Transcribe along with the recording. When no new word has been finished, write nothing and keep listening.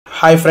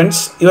Hi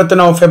friends, ಇವತ್ತು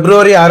ನಾವು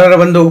February 6ರ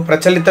ಒಂದು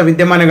ಪ್ರಚಲಿತ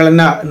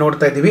ವಿದ್ಯಮಾನಗಳನ್ನು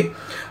ನೋಡ್ತಾ ಇದ್ದೀವಿ.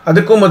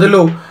 ಅದಕ್ಕೂ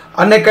ಮೊದಲು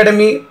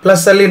ಅನ್ಅಕಾಡೆಮಿ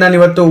ಪ್ಲಸ್ ಅಲ್ಲಿ ನಾನು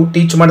ಇವತ್ತು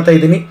ಟೀಚ್ ಮಾಡ್ತಾ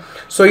ಇದ್ದೀನಿ.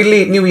 ಸೊ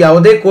ಇಲ್ಲಿ ನೀವು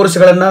ಯಾವುದೇ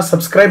ಕೋರ್ಸ್ಗಳನ್ನು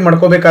ಸಬ್ಸ್ಕ್ರೈಬ್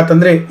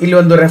ಮಾಡ್ಕೋಬೇಕಂತಂದರೆ ಇಲ್ಲಿ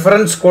ಒಂದು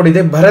ರೆಫರೆನ್ಸ್ ಕೋಡ್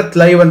ಇದೆ, ಭರತ್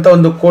ಲೈವ್ ಅಂತ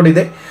ಒಂದು ಕೋಡ್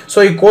ಇದೆ. ಸೊ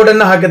ಈ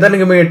ಕೋಡನ್ನು ಹಾಕಿದ್ರೆ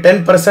ನಿಮಗೆ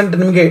 10%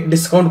 ನಿಮಗೆ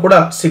ಡಿಸ್ಕೌಂಟ್ ಕೂಡ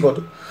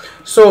ಸಿಗೋದು.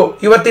 ಸೊ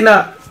ಇವತ್ತಿನ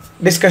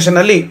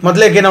ಡಿಸ್ಕಷನಲ್ಲಿ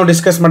ಮೊದಲಿಗೆ ನಾವು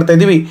ಡಿಸ್ಕಸ್ ಮಾಡ್ತಾ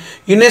ಇದ್ದೀವಿ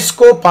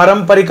ಯುನೆಸ್ಕೋ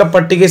ಪಾರಂಪರಿಕ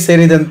ಪಟ್ಟಿಗೆ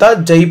ಸೇರಿದಂಥ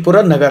ಜೈಪುರ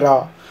ನಗರ.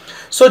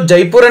 ಸೊ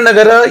ಜೈಪುರ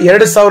ನಗರ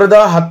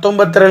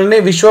 2019ರಲ್ಲಿ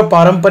ವಿಶ್ವ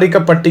ಪಾರಂಪರಿಕ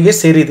ಪಟ್ಟಿಗೆ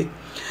ಸೇರಿದೆ.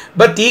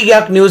 ಬಟ್ ಈಗ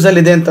ಯಾಕೆ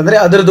ನ್ಯೂಸಲ್ಲಿದೆ ಅಂತಂದರೆ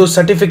ಅದರದ್ದು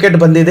ಸರ್ಟಿಫಿಕೇಟ್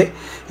ಬಂದಿದೆ.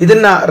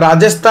 ಇದನ್ನು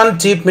ರಾಜಸ್ಥಾನ್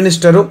ಚೀಫ್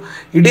ಮಿನಿಸ್ಟರು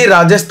ಇಡೀ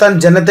ರಾಜಸ್ಥಾನ್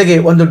ಜನತೆಗೆ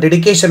ಒಂದು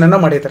ಡೆಡಿಕೇಶನನ್ನು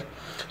ಮಾಡಿದ್ದಾರೆ.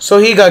 ಸೊ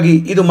ಹೀಗಾಗಿ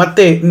ಇದು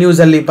ಮತ್ತೆ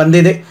ನ್ಯೂಸಲ್ಲಿ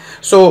ಬಂದಿದೆ.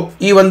 ಸೊ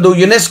ಈ ಒಂದು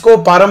ಯುನೆಸ್ಕೋ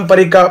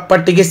ಪಾರಂಪರಿಕ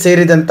ಪಟ್ಟಿಗೆ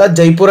ಸೇರಿದಂಥ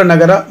ಜೈಪುರ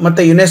ನಗರ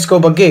ಮತ್ತು ಯುನೆಸ್ಕೋ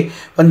ಬಗ್ಗೆ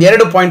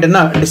ಒಂದೆರಡು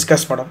ಪಾಯಿಂಟನ್ನು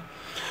ಡಿಸ್ಕಸ್ ಮಾಡೋಣ.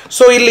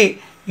 ಸೊ ಇಲ್ಲಿ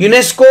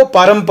ಯುನೆಸ್ಕೋ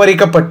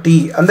ಪಾರಂಪರಿಕ ಪಟ್ಟಿ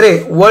ಅಂದರೆ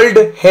ವರ್ಲ್ಡ್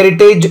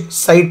ಹೆರಿಟೇಜ್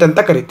ಸೈಟ್ ಅಂತ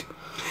ಕರಿತೀವಿ.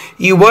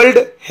 ಈ ವರ್ಲ್ಡ್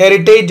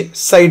ಹೆರಿಟೇಜ್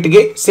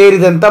ಸೈಟ್ಗೆ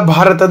ಸೇರಿದಂಥ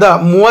ಭಾರತದ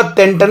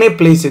 38ನೇ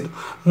ಪ್ಲೇಸ್ ಇದು,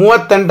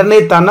 38ನೇ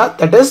ತಾಣ,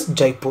 ದಟ್ ಇಸ್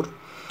ಜೈಪುರ್.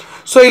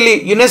 ಸೊ ಇಲ್ಲಿ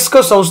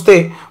ಯುನೆಸ್ಕೋ ಸಂಸ್ಥೆ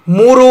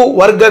 3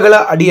 ವರ್ಗಗಳ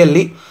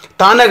ಅಡಿಯಲ್ಲಿ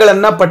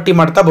ತಾಣಗಳನ್ನು ಪಟ್ಟಿ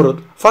ಮಾಡ್ತಾ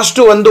ಬರೋದು.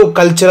 ಫಸ್ಟು ಒಂದು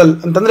ಕಲ್ಚರಲ್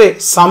ಅಂತಂದರೆ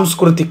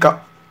ಸಾಂಸ್ಕೃತಿಕ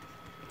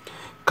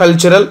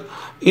ಕಲ್ಚರಲ್,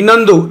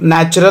 ಇನ್ನೊಂದು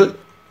ನ್ಯಾಚುರಲ್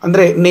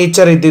ಅಂದರೆ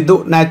ನೇಚರ್ ಇದ್ದಿದ್ದು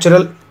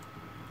ನ್ಯಾಚುರಲ್,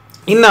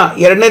 ಇನ್ನು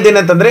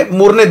ಎರಡನೇದೇನಂತಂದರೆ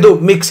ಮೂರನೇದು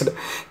ಮಿಕ್ಸ್ಡ್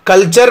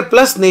ಕಲ್ಚರ್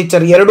ಪ್ಲಸ್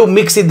ನೇಚರ್ ಎರಡು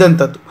ಮಿಕ್ಸ್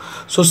ಇದ್ದಂಥದ್ದು.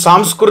 ಸೊ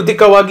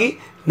ಸಾಂಸ್ಕೃತಿಕವಾಗಿ,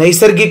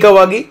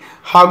 ನೈಸರ್ಗಿಕವಾಗಿ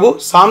ಹಾಗೂ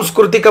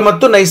ಸಾಂಸ್ಕೃತಿಕ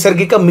ಮತ್ತು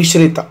ನೈಸರ್ಗಿಕ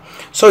ಮಿಶ್ರಿತ.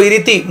 ಸೊ ಈ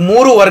ರೀತಿ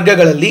 3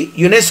 ವರ್ಗಗಳಲ್ಲಿ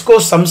ಯುನೆಸ್ಕೋ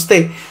ಸಂಸ್ಥೆ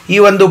ಈ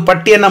ಒಂದು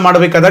ಪಟ್ಟಿಯನ್ನು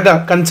ಮಾಡಬೇಕಾದಾಗ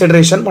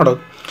ಕನ್ಸಿಡರೇಷನ್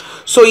ಮಾಡೋದು.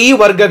 ಸೊ ಈ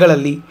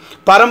ವರ್ಗಗಳಲ್ಲಿ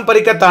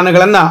ಪಾರಂಪರಿಕ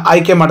ತಾಣಗಳನ್ನು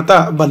ಆಯ್ಕೆ ಮಾಡ್ತಾ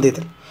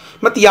ಬಂದಿದೆ.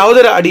 ಮತ್ತು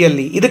ಯಾವುದರ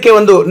ಅಡಿಯಲ್ಲಿ ಇದಕ್ಕೆ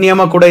ಒಂದು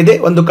ನಿಯಮ ಕೂಡ ಇದೆ,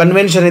 ಒಂದು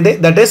ಕನ್ವೆನ್ಷನ್ ಇದೆ,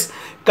 that is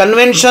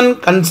convention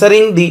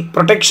concerning the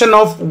protection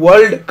of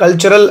world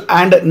cultural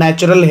and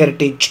natural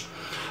heritage.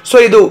 So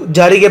ಇದು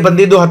ಜಾರಿಗೆ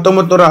ಬಂದಿದ್ದು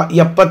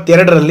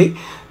 1972ರಲ್ಲಿ.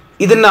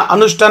 ಇದನ್ನು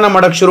ಅನುಷ್ಠಾನ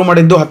ಮಾಡೋಕ್ಕೆ ಶುರು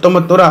ಮಾಡಿದ್ದು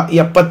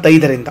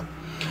 1975ರಿಂದ.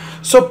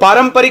 ಸೊ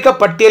ಪಾರಂಪರಿಕ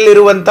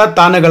ಪಟ್ಟಿಯಲ್ಲಿರುವಂಥ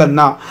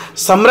ತಾಣಗಳನ್ನು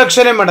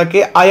ಸಂರಕ್ಷಣೆ ಮಾಡೋಕ್ಕೆ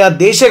ಆಯಾ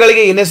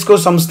ದೇಶಗಳಿಗೆ ಯುನೆಸ್ಕೋ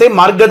ಸಂಸ್ಥೆ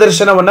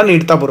ಮಾರ್ಗದರ್ಶನವನ್ನು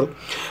ನೀಡ್ತಾ ಬರೋದು.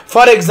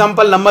 ಫಾರ್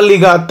ಎಕ್ಸಾಂಪಲ್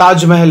ನಮ್ಮಲ್ಲೀಗ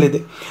ತಾಜ್ ಮಹಲ್ ಇದೆ.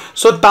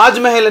 ಸೊ ತಾಜ್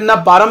ಮಹಲನ್ನು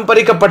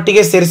ಪಾರಂಪರಿಕ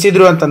ಪಟ್ಟಿಗೆ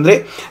ಸೇರಿಸಿದ್ರು ಅಂತಂದರೆ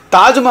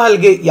ತಾಜ್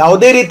ಮಹಲ್ಗೆ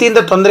ಯಾವುದೇ ರೀತಿಯಿಂದ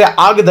ತೊಂದರೆ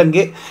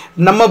ಆಗದಂಗೆ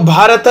ನಮ್ಮ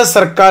ಭಾರತ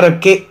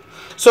ಸರ್ಕಾರಕ್ಕೆ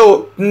ಸೊ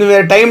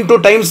ಟೈಮ್ ಟು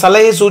ಟೈಮ್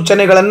ಸಲಹೆ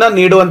ಸೂಚನೆಗಳನ್ನು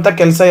ನೀಡುವಂಥ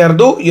ಕೆಲಸ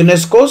ಯಾರ್ದು?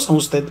 ಯುನೆಸ್ಕೋ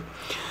ಸಂಸ್ಥೆದು.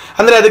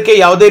 ಅಂದರೆ ಅದಕ್ಕೆ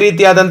ಯಾವುದೇ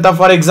ರೀತಿಯಾದಂಥ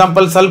ಫಾರ್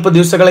ಎಕ್ಸಾಂಪಲ್ ಸ್ವಲ್ಪ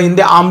ದಿವಸಗಳ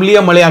ಹಿಂದೆ ಆಮ್ಲೀಯ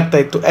ಮಳೆ ಆಗ್ತಾ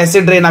ಇತ್ತು,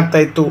 ಆ್ಯಸಿಡ್ ರೈನ್ ಆಗ್ತಾ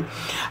ಇತ್ತು,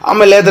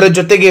 ಆಮೇಲೆ ಅದರ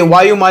ಜೊತೆಗೆ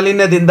ವಾಯು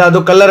ಮಾಲಿನ್ಯದಿಂದ ಅದು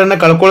ಕಲರನ್ನು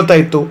ಕಳ್ಕೊಳ್ತಾ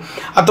ಇತ್ತು,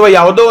 ಅಥವಾ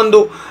ಯಾವುದೋ ಒಂದು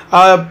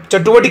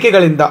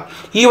ಚಟುವಟಿಕೆಗಳಿಂದ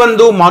ಈ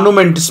ಒಂದು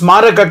ಮಾನ್ಯುಮೆಂಟ್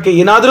ಸ್ಮಾರಕಕ್ಕೆ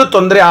ಏನಾದರೂ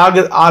ತೊಂದರೆ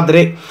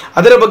ಆದರೆ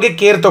ಅದರ ಬಗ್ಗೆ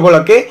ಕೇರ್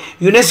ತಗೊಳ್ಳೋಕ್ಕೆ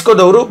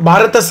ಯುನೆಸ್ಕೋದವರು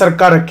ಭಾರತ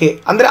ಸರ್ಕಾರಕ್ಕೆ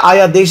ಅಂದರೆ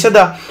ಆಯಾ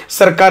ದೇಶದ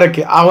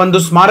ಸರ್ಕಾರಕ್ಕೆ ಆ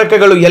ಒಂದು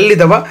ಸ್ಮಾರಕಗಳು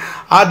ಎಲ್ಲಿದ್ದಾವ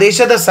ಆ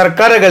ದೇಶದ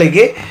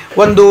ಸರ್ಕಾರಗಳಿಗೆ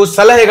ಒಂದು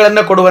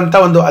ಸಲಹೆಗಳನ್ನು ಕೊಡುವಂಥ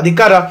ಒಂದು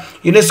ಅಧಿಕಾರ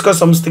ಯುನೆಸ್ಕೋ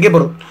ಸಂಸ್ಥೆಗೆ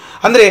ಬರುತ್ತೆ.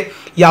 ಅಂದರೆ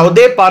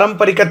ಯಾವುದೇ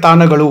ಪಾರಂಪರಿಕ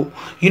ತಾಣಗಳು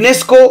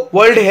ಯುನೆಸ್ಕೋ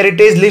ವರ್ಲ್ಡ್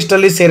ಹೆರಿಟೇಜ್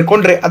ಲಿಸ್ಟಲ್ಲಿ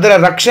ಸೇರಿಕೊಂಡ್ರೆ ಅದರ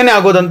ರಕ್ಷಣೆ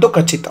ಆಗೋದಂತೂ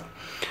ಖಚಿತ.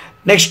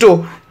 ನೆಕ್ಸ್ಟು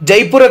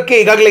ಜೈಪುರಕ್ಕೆ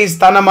ಈಗಾಗಲೇ ಈ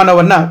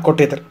ಸ್ಥಾನಮಾನವನ್ನು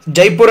ಕೊಟ್ಟಿದ್ದಾರೆ.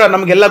 ಜೈಪುರ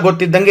ನಮಗೆಲ್ಲ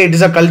ಗೊತ್ತಿದ್ದಂಗೆ it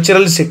is a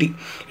cultural city,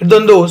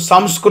 ಇದೊಂದು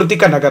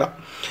ಸಾಂಸ್ಕೃತಿಕ ನಗರ.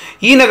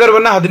 ಈ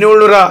ನಗರವನ್ನು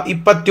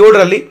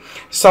 1727ರಲ್ಲಿ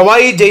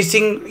ಸವಾಯಿ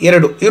ಜೈಸಿಂಗ್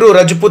ಇವರು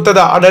ರಜಪೂತದ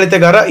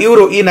ಆಡಳಿತಗಾರ,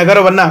 ಇವರು ಈ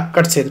ನಗರವನ್ನು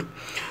ಕಟ್ಟಿಸಿದ್ರು.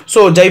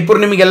 ಸೊ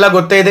ಜೈಪುರ್ ನಿಮಗೆಲ್ಲ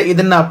ಗೊತ್ತೇ ಇದೆ,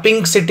 ಇದನ್ನು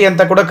ಪಿಂಕ್ ಸಿಟಿ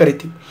ಅಂತ ಕೂಡ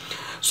ಕರಿತೀವಿ.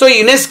 ಸೊ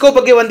ಯುನೆಸ್ಕೋ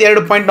ಬಗ್ಗೆ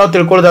ಒಂದೆರಡು ಪಾಯಿಂಟ್ ನಾವು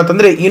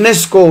ತಿಳ್ಕೊಳ್ಳೋದಾತಂದರೆ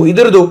ನಯುನೆಸ್ಕೋ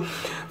ಇದರದ್ದು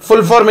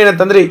ಫುಲ್ ಫಾರ್ಮ್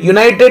ಏನಂತಂದರೆ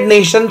United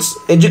Nations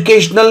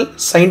educational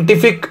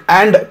scientific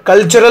and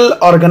cultural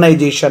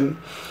organisation.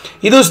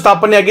 ಇದು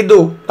ಸ್ಥಾಪನೆಯಾಗಿದ್ದು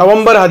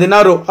ನವೆಂಬರ್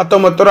 16,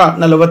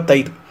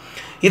 1945.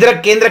 ಇದರ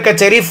ಕೇಂದ್ರ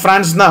ಕಚೇರಿ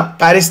ಫ್ರಾನ್ಸ್ನ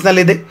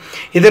ಪ್ಯಾರಿಸ್ನಲ್ಲಿದೆ.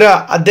 ಇದರ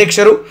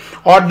ಅಧ್ಯಕ್ಷರು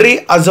ಆಡ್ರಿ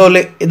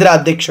ಅಜೋಲೆ ಇದರ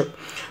ಅಧ್ಯಕ್ಷರು.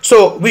 ಸೊ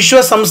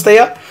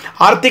ವಿಶ್ವಸಂಸ್ಥೆಯ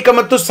ಆರ್ಥಿಕ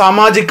ಮತ್ತು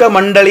ಸಾಮಾಜಿಕ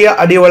ಮಂಡಳಿಯ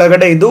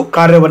ಅಡಿಯೊಳಗಡೆ ಇದು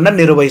ಕಾರ್ಯವನ್ನು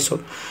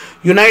ನಿರ್ವಹಿಸೋದು.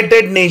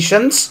 United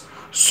Nations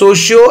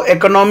socio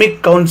economic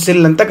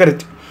council ಅಂತ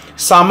ಕರಿತೀವಿ,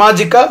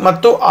 ಸಾಮಾಜಿಕ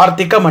ಮತ್ತು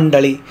ಆರ್ಥಿಕ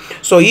ಮಂಡಳಿ.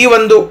 ಸೊ ಈ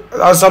ಒಂದು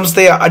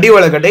ಸಂಸ್ಥೆಯ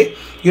ಅಡಿಯೊಳಗಡೆ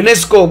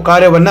ಯುನೆಸ್ಕೋ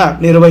ಕಾರ್ಯವನ್ನು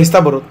ನಿರ್ವಹಿಸ್ತಾ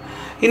ಬರೋದು.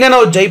 ಇನ್ನು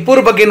ನಾವು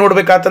ಜೈಪುರ್ ಬಗ್ಗೆ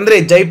ನೋಡಬೇಕಾತಂದರೆ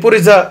Jaipur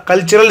is a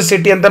cultural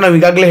city ಅಂತ ನಾವು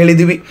ಈಗಾಗಲೇ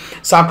ಹೇಳಿದ್ದೀವಿ.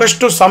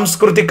 ಸಾಕಷ್ಟು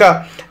ಸಾಂಸ್ಕೃತಿಕ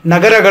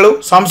ನಗರಗಳು,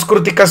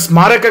 ಸಾಂಸ್ಕೃತಿಕ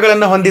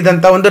ಸ್ಮಾರಕಗಳನ್ನು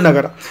ಹೊಂದಿದಂಥ ಒಂದು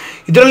ನಗರ.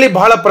 ಇದರಲ್ಲಿ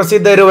ಬಹಳ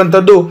ಪ್ರಸಿದ್ಧ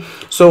ಇರುವಂಥದ್ದು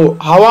ಸೊ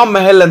ಹವಾ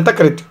ಮೆಹಲ್ ಅಂತ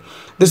ಕರಿತೀವಿ.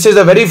 This is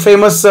a very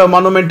famous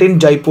monument ಇನ್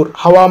ಜೈಪುರ್,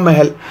 ಹವಾ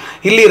ಮೆಹಲ್.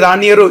 ಇಲ್ಲಿ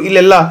ರಾಣಿಯರು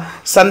ಇಲ್ಲೆಲ್ಲ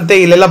ಸಂತೆ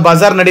ಇಲ್ಲೆಲ್ಲ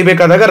ಬಾಜಾರ್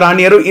ನಡಿಬೇಕಾದಾಗ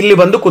ರಾಣಿಯರು ಇಲ್ಲಿ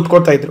ಬಂದು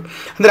ಕೂತ್ಕೋತಾ ಇದ್ರು.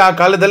 ಅಂದರೆ ಆ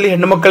ಕಾಲದಲ್ಲಿ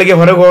ಹೆಣ್ಣುಮಕ್ಕಳಿಗೆ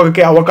ಹೊರಗೆ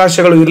ಹೋಗೋಕ್ಕೆ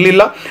ಅವಕಾಶಗಳು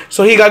ಇರಲಿಲ್ಲ. ಸೊ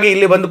ಹೀಗಾಗಿ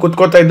ಇಲ್ಲಿ ಬಂದು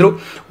ಕೂತ್ಕೋತಾ ಇದ್ರು.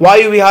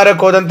 ವಾಯು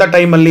ವಿಹಾರಕ್ಕೆ ಹೋದಂಥ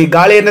ಟೈಮಲ್ಲಿ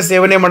ಗಾಳಿಯನ್ನು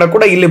ಸೇವನೆ ಮಾಡೋಕೆ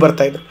ಕೂಡ ಇಲ್ಲಿ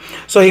ಬರ್ತಾ ಇದ್ರು.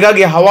 ಸೊ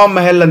ಹೀಗಾಗಿ ಹವಾ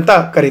ಮೆಹಲ್ ಅಂತ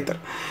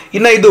ಕರೀತಾರೆ.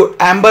 ಇನ್ನು ಇದು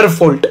ಆಂಬರ್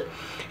ಫೋರ್ಟ್.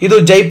 ಇದು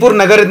ಜೈಪುರ್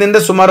ನಗರದಿಂದ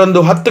ಸುಮಾರು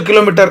ಒಂದು 10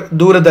 ಕಿಲೋಮೀಟರ್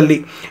ದೂರದಲ್ಲಿ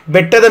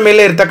ಬೆಟ್ಟದ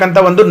ಮೇಲೆ ಇರ್ತಕ್ಕಂಥ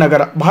ಒಂದು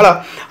ನಗರ. ಬಹಳ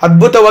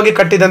ಅದ್ಭುತವಾಗಿ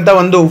ಕಟ್ಟಿದಂಥ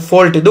ಒಂದು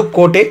ಫೋರ್ಟ್, ಇದು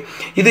ಕೋಟೆ.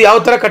 ಇದು ಯಾವ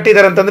ಥರ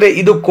ಕಟ್ಟಿದ್ದಾರೆ ಅಂತಂದರೆ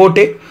ಇದು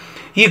ಕೋಟೆ.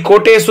 ಈ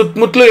ಕೋಟೆಯ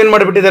ಸುತ್ತಮುತ್ತಲೂ ಏನು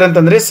ಮಾಡಿಬಿಟ್ಟಿದ್ದಾರೆ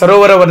ಅಂತಂದರೆ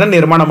ಸರೋವರವನ್ನು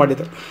ನಿರ್ಮಾಣ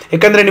ಮಾಡಿದ್ದಾರೆ.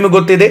 ಯಾಕಂದರೆ ನಿಮಗೆ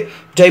ಗೊತ್ತಿದೆ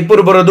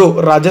ಜೈಪುರ್ ಬರೋದು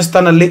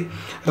ರಾಜಸ್ಥಾನಲ್ಲಿ,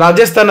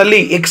 ರಾಜಸ್ಥಾನಲ್ಲಿ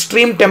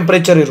ಎಕ್ಸ್ಟ್ರೀಮ್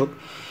ಟೆಂಪ್ರೇಚರ್ ಇರೋದು.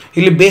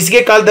 ಇಲ್ಲಿ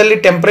ಬೇಸಿಗೆ ಕಾಲದಲ್ಲಿ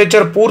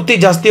ಟೆಂಪ್ರೇಚರ್ ಪೂರ್ತಿ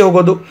ಜಾಸ್ತಿ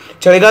ಹೋಗೋದು,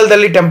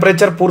 ಚಳಿಗಾಲದಲ್ಲಿ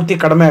ಟೆಂಪ್ರೇಚರ್ ಪೂರ್ತಿ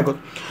ಕಡಿಮೆ ಆಗೋದು.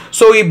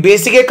 ಸೊ ಈ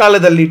ಬೇಸಿಗೆ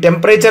ಕಾಲದಲ್ಲಿ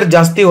ಟೆಂಪ್ರೇಚರ್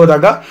ಜಾಸ್ತಿ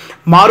ಹೋದಾಗ,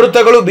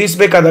 ಮಾರುತಗಳು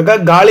ಬೀಸಬೇಕಾದಾಗ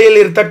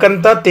ಗಾಳಿಯಲ್ಲಿ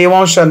ಇರ್ತಕ್ಕಂಥ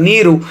ತೇವಾಂಶ,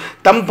 ನೀರು,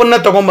 ತಂಪನ್ನು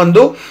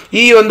ತಗೊಂಡ್ಬಂದು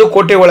ಈ ಒಂದು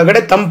ಕೋಟೆ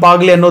ಒಳಗಡೆ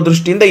ತಂಪಾಗಲಿ ಅನ್ನೋ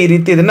ದೃಷ್ಟಿಯಿಂದ ಈ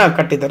ರೀತಿ ಇದನ್ನು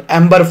ಕಟ್ಟಿದ್ದಾರೆ,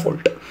 ಆಂಬರ್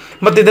ಫೋರ್ಟ್.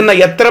 ಮತ್ತು ಇದನ್ನು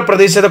ಎತ್ತರ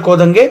ಪ್ರದೇಶದಕ್ಕೆ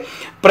ಹೋದಂಗೆ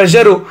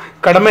ಪ್ರೆಷರು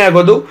ಕಡಿಮೆ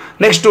ಆಗೋದು,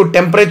 ನೆಕ್ಸ್ಟು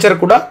ಟೆಂಪ್ರೇಚರ್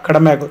ಕೂಡ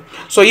ಕಡಿಮೆ ಆಗೋದು.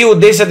 ಸೊ ಈ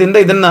ಉದ್ದೇಶದಿಂದ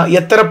ಇದನ್ನು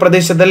ಎತ್ತರ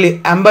ಪ್ರದೇಶದಲ್ಲಿ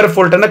ಆಂಬರ್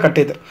ಫೋರ್ಟನ್ನು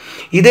ಕಟ್ಟಿದ್ದಾರೆ.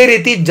 ಇದೇ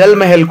ರೀತಿ ಜಲ್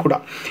ಮೆಹಲ್ ಕೂಡ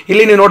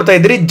ಇಲ್ಲಿ ನೀವು ನೋಡ್ತಾ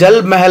ಇದ್ದೀರಿ,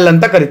 ಜಲ್ ಮೆಹಲ್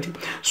ಅಂತ ಕರಿತೀವಿ.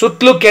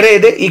 ಸುತ್ತಲೂ ಕೆರೆ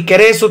ಇದೆ, ಈ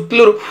ಕೆರೆ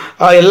ಸುತ್ತಲೂ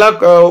ಎಲ್ಲ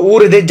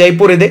ಊರಿದೆ,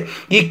 ಜೈಪುರ್ ಇದೆ.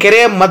 ಈ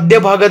ಕೆರೆಯ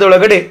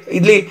ಮಧ್ಯಭಾಗದೊಳಗಡೆ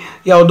ಇಲ್ಲಿ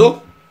ಯಾವುದು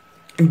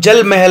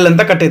ಜಲ್ ಮೆಹಲ್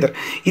ಅಂತ ಕಟ್ಟಿದ್ದಾರೆ.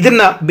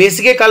 ಇದನ್ನ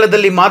ಬೇಸಿಗೆ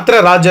ಕಾಲದಲ್ಲಿ ಮಾತ್ರ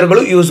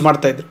ರಾಜರುಗಳು ಯೂಸ್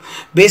ಮಾಡ್ತಾ ಇದ್ರು.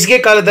 ಬೇಸಿಗೆ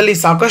ಕಾಲದಲ್ಲಿ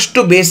ಸಾಕಷ್ಟು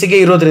ಬೇಸಿಗೆ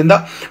ಇರೋದ್ರಿಂದ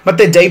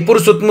ಮತ್ತೆ ಜೈಪುರ್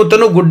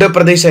ಸುತ್ತಮುತ್ತಲೂ ಗುಡ್ಡ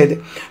ಪ್ರದೇಶ ಇದೆ.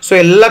 ಸೊ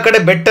ಎಲ್ಲ ಕಡೆ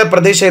ಬೆಟ್ಟ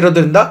ಪ್ರದೇಶ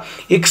ಇರೋದ್ರಿಂದ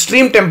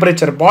ಎಕ್ಸ್ಟ್ರೀಮ್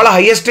ಟೆಂಪ್ರೇಚರ್, ಭಾಳ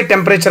ಹೈಯೆಸ್ಟ್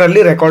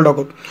ಟೆಂಪ್ರೇಚರಲ್ಲಿ ರೆಕಾರ್ಡ್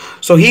ಆಗೋದು.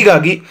 ಸೊ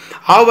ಹೀಗಾಗಿ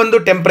ಆ ಒಂದು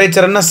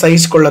ಟೆಂಪ್ರೇಚರನ್ನು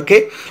ಸಹಿಸಿಕೊಳ್ಳೋಕ್ಕೆ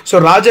ಸೊ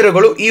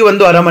ರಾಜರುಗಳು ಈ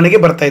ಒಂದು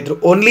ಅರಮನೆಗೆ ಬರ್ತಾ ಇದ್ರು.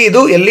 ಓನ್ಲಿ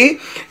ಇದು ಎಲ್ಲಿ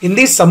ಇನ್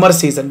ದಿ ಸಮ್ಮರ್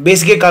ಸೀಸನ್,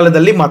 ಬೇಸಿಗೆ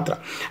ಕಾಲದಲ್ಲಿ ಮಾತ್ರ.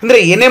 ಅಂದರೆ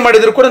ಏನೇ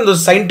ಮಾಡಿದ್ರು ಕೂಡ ಒಂದು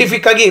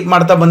ಸೈಂಟಿಫಿಕ್ ಆಗಿ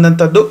ಮಾಡ್ತಾ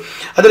ಬಂದಂಥದ್ದು.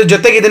 ಅದರ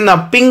ಜೊತೆಗೆ ಇದನ್ನು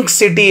ಪಿಂಕ್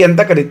ಸಿಟಿ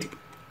ಅಂತ ಕರಿತೀವಿ.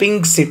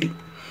 Pink city,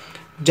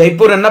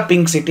 ಜೈಪುರನ್ನು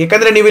pink city.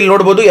 ಯಾಕಂದರೆ ನೀವು ಇಲ್ಲಿ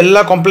ನೋಡ್ಬೋದು ಎಲ್ಲ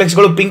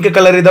ಕಾಂಪ್ಲೆಕ್ಸ್ಗಳು ಪಿಂಕ್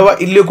ಕಲರ್ ಇದಾವೆ,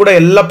 ಇಲ್ಲಿಯೂ ಕೂಡ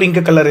ಎಲ್ಲ ಪಿಂಕ್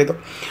ಕಲರ್ ಇದೆ.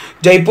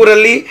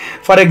 ಜೈಪುರಲ್ಲಿ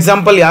ಫಾರ್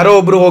ಎಕ್ಸಾಂಪಲ್ ಯಾರೋ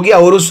ಒಬ್ಬರು ಹೋಗಿ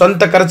ಅವರು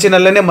ಸ್ವಂತ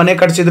ಖರ್ಚಿನಲ್ಲೇ ಮನೆ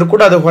ಕಟ್ಸಿದ್ರು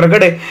ಕೂಡ ಅದು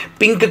ಹೊರಗಡೆ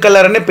ಪಿಂಕ್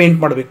ಕಲರನ್ನೇ ಪೇಂಟ್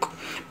ಮಾಡಬೇಕು,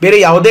 ಬೇರೆ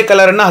ಯಾವುದೇ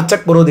ಕಲರನ್ನು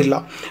ಹಚ್ಚಕ್ಕೆ ಬರೋದಿಲ್ಲ.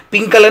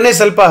 ಪಿಂಕಲ್ಲೇ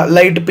ಸ್ವಲ್ಪ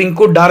ಲೈಟ್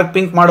ಪಿಂಕು, ಡಾರ್ಕ್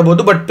ಪಿಂಕ್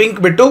ಮಾಡ್ಬೋದು, ಬಟ್ ಪಿಂಕ್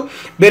ಬಿಟ್ಟು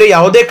ಬೇರೆ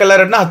ಯಾವುದೇ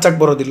ಕಲರನ್ನು ಹಚ್ಚಕ್ಕೆ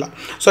ಬರೋದಿಲ್ಲ.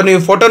 ಸೊ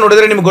ನೀವು ಫೋಟೋ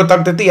ನೋಡಿದ್ರೆ ನಿಮ್ಗೆ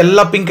ಗೊತ್ತಾಗ್ತೈತಿ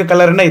ಎಲ್ಲ ಪಿಂಕ್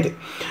ಕಲರ್ನೇ ಇದೆ.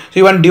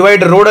 ಇವನ್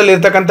ಡಿವೈಡರ್, ರೋಡಲ್ಲಿ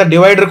ಇರ್ತಕ್ಕಂಥ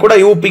ಡಿವೈಡರ್ ಕೂಡ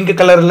ಇವು ಪಿಂಕ್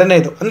ಕಲರಲ್ಲೇ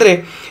ಇದು. ಅಂದರೆ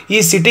ಈ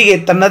ಸಿಟಿಗೆ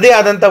ತನ್ನದೇ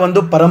ಆದಂಥ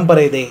ಒಂದು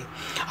ಪರಂಪರೆ ಇದೆ.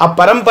 ಆ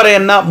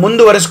ಪರಂಪರೆಯನ್ನು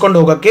ಮುಂದುವರಿಸ್ಕೊಂಡು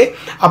ಹೋಗೋಕ್ಕೆ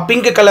ಆ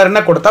ಪಿಂಕ್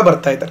ಕಲರನ್ನು ಕೊಡ್ತಾ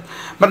ಬರ್ತಾ ಇದ್ದಾರೆ.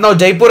 ಮತ್ತು ನಾವು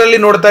ಜೈಪುರಲ್ಲಿ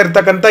ನೋಡ್ತಾ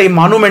ಇರ್ತಕ್ಕಂಥ ಈ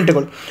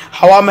ಮಾನ್ಯುಮೆಂಟ್ಗಳು,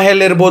 ಹವಾ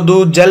ಮೆಹಲ್ ಇರ್ಬೋದು,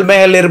 ಜಲ್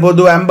ಮೆಹಲ್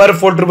ಇರ್ಬೋದು, ಆಂಬರ್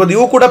ಫೋರ್ಟ್ ಇರ್ಬೋದು,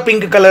 ಇವು ಕೂಡ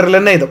ಪಿಂಕ್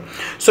ಕಲರಲ್ಲೇ ಇದಾವೆ.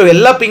 ಸೊ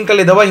ಎಲ್ಲ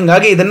ಪಿಂಕಲ್ಲಿ ಇದಾವೆ.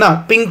 ಹೀಗಾಗಿ ಇದನ್ನು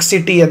ಪಿಂಕ್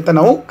ಸಿಟಿ ಅಂತ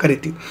ನಾವು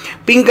ಕರಿತೀವಿ.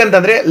 ಪಿಂಕ್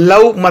ಅಂತಂದರೆ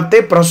ಲವ್ ಮತ್ತು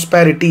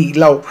ಪ್ರಾಸ್ಪ್ಯಾರಿಟಿ,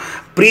 ಲವ್,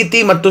 ಪ್ರೀತಿ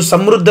ಮತ್ತು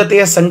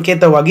ಸಮೃದ್ಧತೆಯ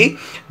ಸಂಕೇತವಾಗಿ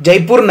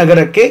ಜೈಪುರ್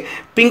ನಗರಕ್ಕೆ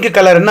ಪಿಂಕ್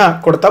ಕಲರನ್ನು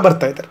ಕೊಡ್ತಾ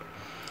ಬರ್ತಾ ಇದ್ದಾರೆ.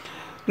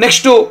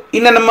 ನೆಕ್ಸ್ಟು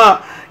ಇನ್ನು ನಮ್ಮ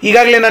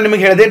ಈಗಾಗಲೇ ನಾನು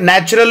ನಿಮಗೆ ಹೇಳಿದೆ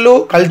ನ್ಯಾಚುರಲ್ಲು,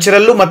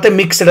 ಕಲ್ಚರಲ್ಲು ಮತ್ತು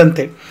ಮಿಕ್ಸ್ಡ್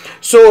ಅಂತೇಳಿ.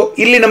 ಸೊ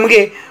ಇಲ್ಲಿ ನಮಗೆ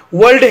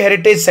ವರ್ಲ್ಡ್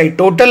ಹೆರಿಟೇಜ್ ಸೈಟ್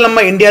ಟೋಟಲ್ ನಮ್ಮ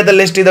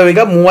ಇಂಡಿಯಾದಲ್ಲಿ ಎಷ್ಟಿದಾವೆ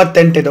ಈಗ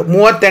 38 ಇದಾವೆ.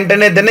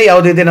 38ನೇದನ್ನೇ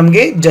ಯಾವುದಿದೆ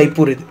ನಮಗೆ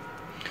ಜೈಪುರ್ ಇದೆ.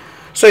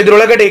 ಸೊ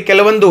ಇದರೊಳಗಡೆ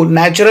ಕೆಲವೊಂದು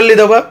ನ್ಯಾಚುರಲ್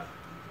ಇದಾವೆ,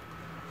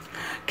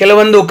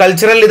 ಕೆಲವೊಂದು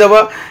ಕಲ್ಚರಲ್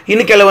ಇದಾವೆ,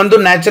 ಇನ್ನು ಕೆಲವೊಂದು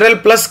ನ್ಯಾಚುರಲ್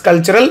ಪ್ಲಸ್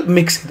ಕಲ್ಚರಲ್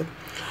ಮಿಕ್ಸ್ ಇದೆ.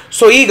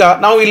 ಸೊ ಈಗ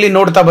ನಾವು ಇಲ್ಲಿ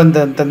ನೋಡ್ತಾ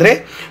ಬಂದಂತಂದರೆ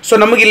ಸೊ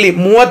ನಮಗಿಲ್ಲಿ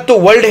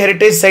 30 ವರ್ಲ್ಡ್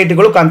ಹೆರಿಟೇಜ್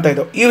ಸೈಟ್ಗಳು ಕಾಣ್ತಾ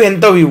ಇದ್ದಾವೆ. ಇವು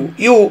ಎಂಥವು?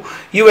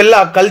 ಇವೆಲ್ಲ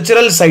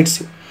ಕಲ್ಚರಲ್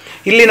ಸೈಟ್ಸ್.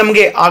 ಇಲ್ಲಿ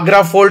ನಮಗೆ ಆಗ್ರಾ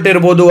ಫೋರ್ಟ್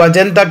ಇರ್ಬೋದು,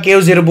 ಅಜಂತಾ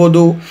ಕೇವ್ಸ್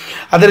ಇರ್ಬೋದು,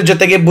 ಅದರ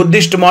ಜೊತೆಗೆ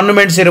ಬುದ್ಧಿಸ್ಟ್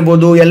ಮಾನ್ಯುಮೆಂಟ್ಸ್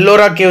ಇರ್ಬೋದು,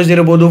 ಎಲ್ಲೋರಾ ಕೇವ್ಸ್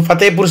ಇರ್ಬೋದು,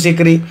 ಫತೇಪುರ್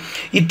ಸಿಕ್ರಿ,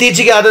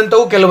 ಇತ್ತೀಚೆಗೆ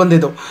ಆದಂಥವು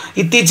ಕೆಲವೊಂದಿದ್ದವು.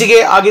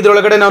 ಇತ್ತೀಚೆಗೆ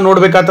ಆಗಿದ್ರೊಳಗಡೆ ನಾವು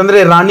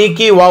ನೋಡಬೇಕಾತಂದರೆ ರಾಣಿ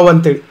ಕಿ ವಾವ್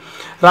ಅಂತೇಳಿ,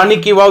 ರಾಣಿ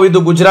ಕಿ ವಾವ್ ಇದು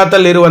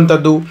ಗುಜರಾತಲ್ಲಿ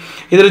ಇರುವಂಥದ್ದು.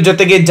 ಇದರ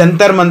ಜೊತೆಗೆ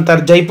ಜಂತರ್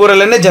ಮಂತರ್,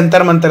 ಜೈಪುರಲ್ಲೇ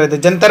ಜಂತರ್ ಮಂತರ್ ಇದೆ.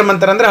 ಜಂತರ್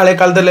ಮಂತರ್ ಅಂದರೆ ಹಳೆ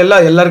ಕಾಲದಲ್ಲೆಲ್ಲ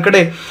ಎಲ್ಲರ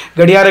ಕಡೆ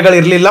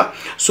ಗಡಿಯಾರಗಳಿರಲಿಲ್ಲ,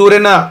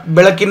 ಸೂರ್ಯನ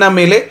ಬೆಳಕಿನ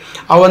ಮೇಲೆ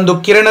ಆ ಒಂದು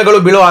ಕಿರಣಗಳು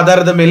ಬೀಳೋ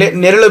ಆಧಾರದ ಮೇಲೆ,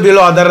 ನೆರಳು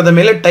ಬೀಳೋ ಆಧಾರದ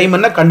ಮೇಲೆ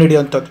ಟೈಮನ್ನು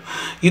ಕಂಡುಹಿಡಿಯುವಂಥದ್ದು.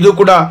 ಇದು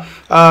ಕೂಡ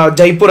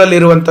ಜೈಪುರಲ್ಲಿ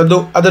ಇರುವಂಥದ್ದು.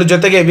 ಅದರ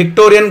ಜೊತೆಗೆ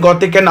ವಿಕ್ಟೋರಿಯನ್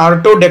ಗಾಥಿಕ್ ಆ್ಯಂಡ್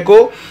ಆರ್ಟೋ ಡೆಕೋ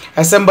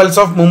ಅಸೆಂಬಲ್ಸ್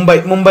ಆಫ್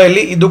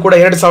ಮುಂಬೈಯಲ್ಲಿ ಇದು ಕೂಡ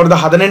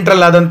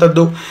 2018ರಲ್ಲಿ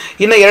ಆದಂಥದ್ದು.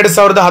 ಇನ್ನು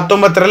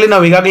 2019ರಲ್ಲಿ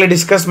ನಾವು ಈಗಾಗಲೇ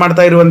ಡಿಸ್ಕಸ್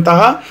ಮಾಡ್ತಾ ಇರುವಂತಹ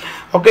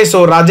ಓಕೆ, ಸೊ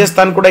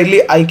ರಾಜಸ್ಥಾನ್ ಕೂಡ ಇಲ್ಲಿ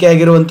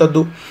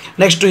ಆಯ್ಕೆಯಾಗಿರುವಂಥದ್ದು.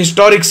 Next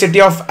historic city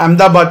of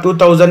Ahmedabad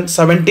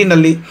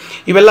 2017ನಲ್ಲಿ.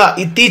 ಇವೆಲ್ಲ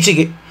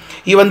ಇತ್ತೀಚೆಗೆ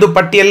ಈ ಒಂದು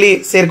ಪಟ್ಟಿಯಲ್ಲಿ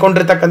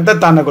ಸೇರ್ಕೊಂಡಿರ್ತಕ್ಕಂಥ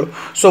ತಾಣಗಳು.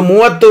 ಸೊ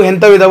 30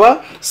 ಎಂಥವಿದಾವ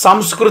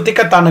ಸಾಂಸ್ಕೃತಿಕ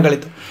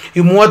ತಾಣಗಳಿದ್ದು.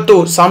 ಈ 30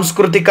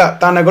 ಸಾಂಸ್ಕೃತಿಕ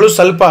ತಾಣಗಳು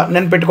ಸ್ವಲ್ಪ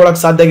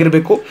ನೆನ್ಪಿಟ್ಕೊಳ್ಳೋಕೆ ಸಾಧ್ಯ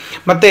ಆಗಿರಬೇಕು.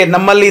 ಮತ್ತು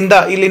ನಮ್ಮಲ್ಲಿಂದ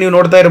ಇಲ್ಲಿ ನೀವು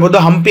ನೋಡ್ತಾ ಇರ್ಬೋದು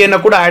ಹಂಪಿಯನ್ನು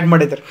ಕೂಡ ಆ್ಯಡ್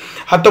ಮಾಡಿದ್ದಾರೆ.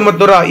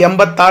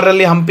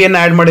 1986ರಲ್ಲಿ ಹಂಪಿಯನ್ನು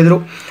ಆ್ಯಡ್ ಮಾಡಿದರು.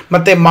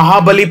 ಮತ್ತು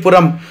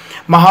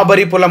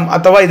ಮಹಾಬಲಿಪುರಂ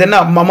ಅಥವಾ ಇದನ್ನು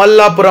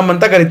ಮಮಲ್ಲಾಪುರಂ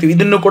ಅಂತ ಕರಿತೀವಿ,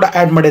 ಇದನ್ನು ಕೂಡ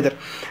ಆ್ಯಡ್ ಮಾಡಿದ್ದಾರೆ.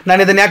 ನಾನು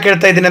ಇದನ್ನು ಯಾಕೆ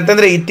ಹೇಳ್ತಾ ಇದ್ದೀನಿ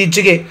ಅಂತಂದರೆ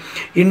ಇತ್ತೀಚೆಗೆ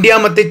ಇಂಡಿಯಾ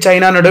ಮತ್ತು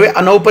ಚೈನಾ ನಡುವೆ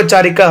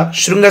ಅನೌಪಚಾರಿಕ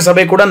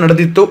ಶೃಂಗಸಭೆ ಕೂಡ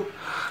ನಡೆದಿತ್ತು.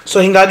 ಸೊ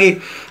ಹೀಗಾಗಿ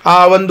ಆ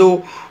ಒಂದು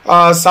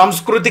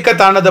ಸಾಂಸ್ಕೃತಿಕ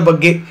ತಾಣದ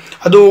ಬಗ್ಗೆ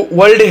ಅದು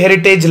ವರ್ಲ್ಡ್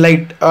ಹೆರಿಟೇಜ್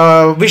ಲೈಟ್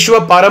ವಿಶ್ವ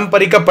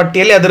ಪಾರಂಪರಿಕ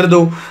ಪಟ್ಟಿಯಲ್ಲಿ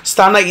ಅದರದ್ದು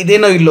ಸ್ಥಾನ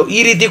ಇದೇನೋ ಇಲ್ಲೋ ಈ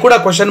ರೀತಿ ಕೂಡ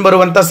ಕ್ವಶನ್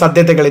ಬರುವಂಥ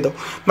ಸಾಧ್ಯತೆಗಳಿದೆ.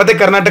 ಮತ್ತು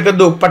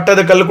ಕರ್ನಾಟಕದ್ದು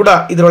ಪಟ್ಟದಕಲ್ಲು ಕೂಡ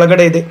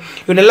ಇದರೊಳಗಡೆ ಇದೆ.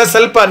 ಇವನ್ನೆಲ್ಲ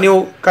ಸ್ವಲ್ಪ ನೀವು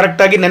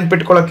ಕರೆಕ್ಟಾಗಿ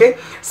ನೆನ್ಪಿಟ್ಕೊಳ್ಳೋಕ್ಕೆ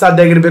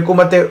ಸಾಧ್ಯ ಆಗಿರಬೇಕು.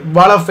 ಮತ್ತು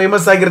ಭಾಳ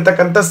ಫೇಮಸ್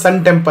ಆಗಿರ್ತಕ್ಕಂಥ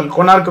ಸನ್ ಟೆಂಪಲ್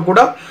ಕೋನಾರ್ಕ್ ಕೂಡ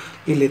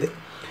ಇಲ್ಲಿದೆ.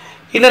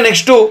 ಇನ್ನು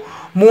ನೆಕ್ಸ್ಟು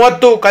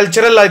 30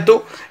 ಕಲ್ಚರಲ್ ಆಯಿತು.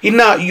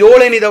 ಇನ್ನು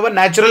 7 ಏನಿದಾವೆ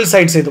ನ್ಯಾಚುರಲ್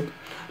ಸೈಟ್ಸ್. ಇದು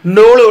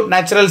 7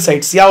 ನ್ಯಾಚುರಲ್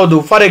ಸೈಟ್ಸ್ ಯಾವುದು?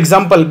 For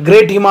example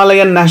great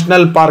Himalayan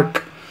national park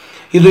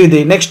ಇದು ಇದೆ.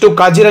 Next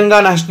Kaziranga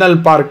national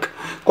park,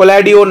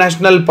 ಕೊಲಾಡಿಯೋ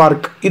national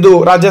park ಇದು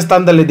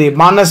ರಾಜಸ್ಥಾನದಲ್ಲಿದೆ.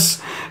 Manas,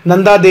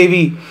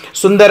 Nanda Devi,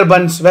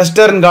 Sundarbans,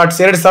 western Ghats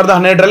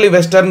 2012ರಲ್ಲಿ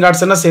western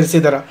ಘಾಟ್ಸನ್ನು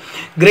ಸೇರಿಸಿದ್ದಾರೆ.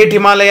 Great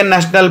Himalayan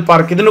national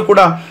park ಇದನ್ನು ಕೂಡ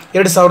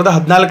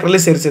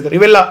 2014ರಲ್ಲಿ ಸೇರಿಸಿದ್ದಾರೆ.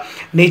 ಇವೆಲ್ಲ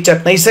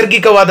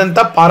ನೈಸರ್ಗಿಕವಾದಂಥ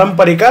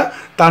ಪಾರಂಪರಿಕ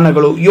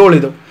ತಾಣಗಳು 7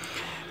 ಇದು.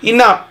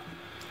 ಇನ್ನು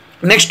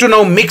ನೆಕ್ಸ್ಟು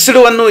ನಾವು ಮಿಕ್ಸ್ಡ್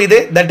ಒಂದು ಇದೆ,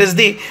 that is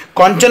the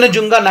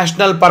Kanchenjunga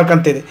national park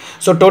ಅಂತ ಇದೆ.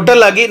 ಸೊ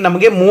ಟೋಟಲ್ ಆಗಿ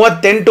ನಮಗೆ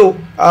 38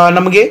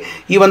 ನಮಗೆ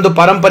ಈ ಒಂದು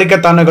ಪಾರಂಪರಿಕ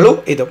ತಾಣಗಳು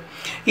ಇದು.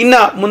 ಇನ್ನು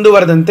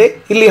ಮುಂದುವರೆದಂತೆ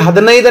ಇಲ್ಲಿ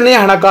 15ನೇ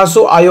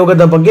ಹಣಕಾಸು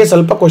ಆಯೋಗದ ಬಗ್ಗೆ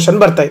ಸ್ವಲ್ಪ ಕ್ವಶನ್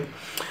ಬರ್ತಾ ಇದೆ.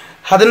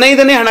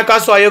 15ನೇ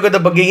ಹಣಕಾಸು ಆಯೋಗದ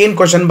ಬಗ್ಗೆ ಏನು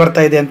ಕ್ವಶನ್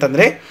ಬರ್ತಾ ಇದೆ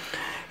ಅಂತಂದರೆ,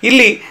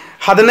 ಇಲ್ಲಿ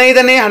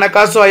 15ನೇ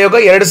ಹಣಕಾಸು ಆಯೋಗ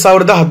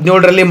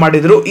 2017ರಲ್ಲಿ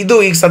ಮಾಡಿದರು. ಇದು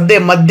ಈಗ ಸದ್ಯ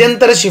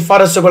ಮಧ್ಯಂತರ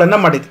ಶಿಫಾರಸುಗಳನ್ನು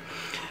ಮಾಡಿದೆ.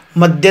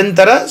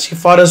 ಮಧ್ಯಂತರ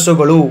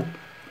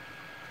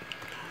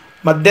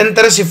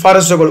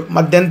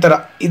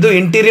ಇದು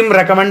ಇಂಟೀರಿಯಂ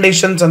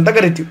ರೆಕಮೆಂಡೇಶನ್ಸ್ ಅಂತ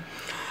ಕರಿತೀವಿ.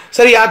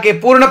 ಸರಿ, ಯಾಕೆ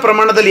ಪೂರ್ಣ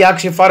ಪ್ರಮಾಣದಲ್ಲಿ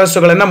ಯಾಕೆ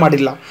ಶಿಫಾರಸುಗಳನ್ನು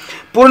ಮಾಡಿಲ್ಲ?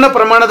 ಪೂರ್ಣ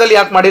ಪ್ರಮಾಣದಲ್ಲಿ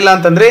ಯಾಕೆ ಮಾಡಿಲ್ಲ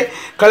ಅಂತಂದರೆ,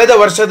 ಕಳೆದ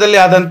ವರ್ಷದಲ್ಲಿ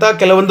ಆದಂಥ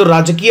ಕೆಲವೊಂದು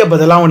ರಾಜಕೀಯ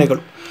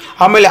ಬದಲಾವಣೆಗಳು,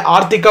 ಆಮೇಲೆ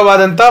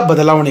ಆರ್ಥಿಕವಾದಂಥ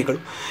ಬದಲಾವಣೆಗಳು,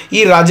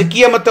 ಈ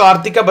ರಾಜಕೀಯ ಮತ್ತು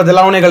ಆರ್ಥಿಕ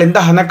ಬದಲಾವಣೆಗಳಿಂದ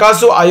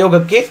ಹಣಕಾಸು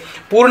ಆಯೋಗಕ್ಕೆ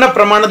ಪೂರ್ಣ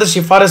ಪ್ರಮಾಣದ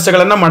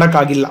ಶಿಫಾರಸುಗಳನ್ನು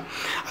ಮಾಡೋಕ್ಕಾಗಿಲ್ಲ.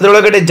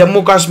 ಅದರೊಳಗಡೆ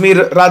ಜಮ್ಮು ಕಾಶ್ಮೀರ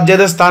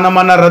ರಾಜ್ಯದ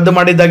ಸ್ಥಾನಮಾನ ರದ್ದು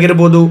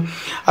ಮಾಡಿದ್ದಾಗಿರ್ಬೋದು,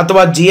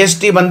 ಅಥವಾ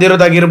GST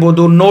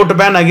ಬಂದಿರೋದಾಗಿರ್ಬೋದು, ನೋಟ್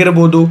ಬ್ಯಾನ್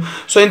ಆಗಿರ್ಬೋದು.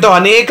 ಸೊ ಇಂಥ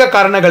ಅನೇಕ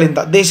ಕಾರಣಗಳಿಂದ,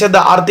 ದೇಶದ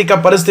ಆರ್ಥಿಕ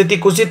ಪರಿಸ್ಥಿತಿ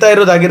ಕುಸಿತ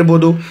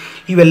ಇರೋದಾಗಿರ್ಬೋದು,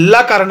 ಇವೆಲ್ಲ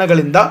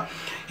ಕಾರಣಗಳಿಂದ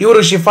ಇವರು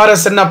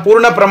ಶಿಫಾರಸನ್ನು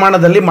ಪೂರ್ಣ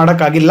ಪ್ರಮಾಣದಲ್ಲಿ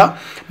ಮಾಡೋಕ್ಕಾಗಿಲ್ಲ.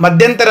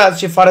 ಮಧ್ಯಂತರ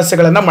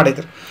ಶಿಫಾರಸುಗಳನ್ನು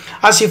ಮಾಡಿದರು.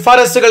 ಆ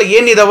ಶಿಫಾರಸುಗಳು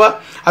ಏನಿದಾವ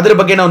ಅದ್ರ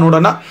ಬಗ್ಗೆ ನಾವು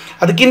ನೋಡೋಣ.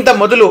 ಅದಕ್ಕಿಂತ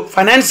ಮೊದಲು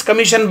ಫೈನಾನ್ಸ್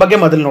ಕಮಿಷನ್ ಬಗ್ಗೆ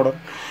ಮೊದಲು ನೋಡೋಣ.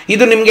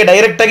 ಇದು ನಿಮಗೆ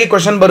ಡೈರೆಕ್ಟಾಗಿ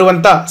ಕ್ವಶನ್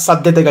ಬರುವಂಥ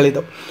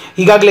ಸಾಧ್ಯತೆಗಳಿದೆ.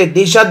 ಈಗಾಗಲೇ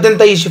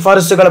ದೇಶಾದ್ಯಂತ ಈ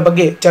ಶಿಫಾರಸುಗಳ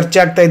ಬಗ್ಗೆ ಚರ್ಚೆ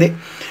ಆಗ್ತಾ ಇದೆ.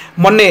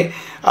 ಮೊನ್ನೆ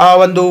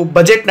ಒಂದು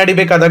ಬಜೆಟ್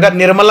ನಡಿಬೇಕಾದಾಗ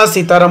ನಿರ್ಮಲಾ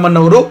ಸೀತಾರಾಮನ್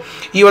ಅವರು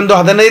ಈ ಒಂದು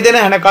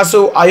 15ನೇ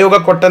ಹಣಕಾಸು ಆಯೋಗ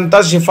ಕೊಟ್ಟಂಥ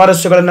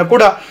ಶಿಫಾರಸುಗಳನ್ನು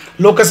ಕೂಡ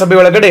ಲೋಕಸಭೆ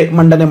ಒಳಗಡೆ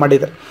ಮಂಡನೆ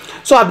ಮಾಡಿದ್ದಾರೆ.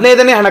 ಸೊ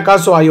 15ನೇ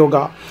ಹಣಕಾಸು ಆಯೋಗ,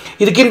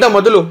 ಇದಕ್ಕಿಂತ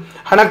ಮೊದಲು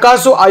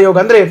ಹಣಕಾಸು ಆಯೋಗ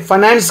ಅಂದರೆ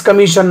ಫೈನಾನ್ಸ್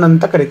ಕಮಿಷನ್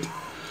ಅಂತ ಕರಿತೀವಿ.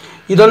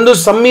 ಇದೊಂದು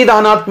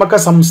ಸಂವಿಧಾನಾತ್ಮಕ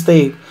ಸಂಸ್ಥೆ.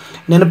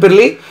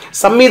 ನೆನಪಿರಲಿ,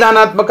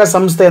 ಸಂವಿಧಾನಾತ್ಮಕ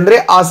ಸಂಸ್ಥೆ ಅಂದರೆ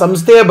ಆ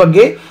ಸಂಸ್ಥೆಯ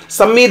ಬಗ್ಗೆ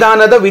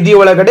ಸಂವಿಧಾನದ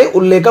ವಿಧಿಯೊಳಗಡೆ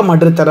ಉಲ್ಲೇಖ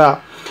ಮಾಡಿರ್ತಾರೆ.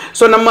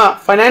 ಸೊ ನಮ್ಮ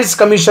ಫೈನಾನ್ಸ್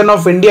ಕಮಿಷನ್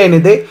ಆಫ್ ಇಂಡಿಯಾ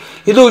ಏನಿದೆ,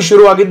 ಇದು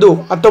ಶುರುವಾಗಿದ್ದು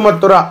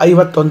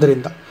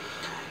 1951ರಿಂದ.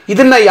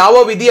 ಇದನ್ನು ಯಾವ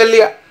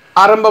ವಿಧಿಯಲ್ಲಿ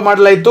ಆರಂಭ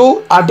ಮಾಡಲಾಯಿತು?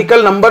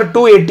 Article number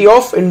 280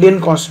 of Indian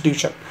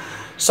constitution.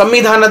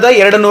 ಸಂವಿಧಾನದ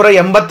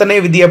 280ನೇ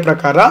ವಿಧಿಯ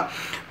ಪ್ರಕಾರ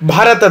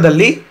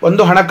ಭಾರತದಲ್ಲಿ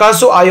ಒಂದು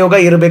ಹಣಕಾಸು ಆಯೋಗ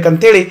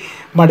ಇರಬೇಕಂತೇಳಿ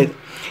ಮಾಡಿದೆ.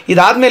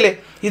 ಇದಾದಮೇಲೆ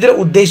ಇದರ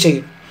ಉದ್ದೇಶ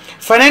ಏನು?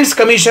 ಫೈನಾನ್ಸ್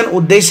ಕಮಿಷನ್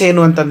ಉದ್ದೇಶ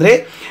ಏನು ಅಂತಂದರೆ,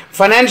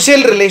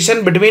 financial relation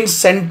between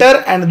centre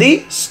and the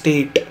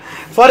state.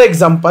 For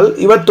example,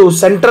 ಇವತ್ತು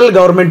ಸೆಂಟ್ರಲ್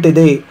ಗೌರ್ಮೆಂಟ್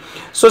ಇದೆ.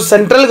 ಸೊ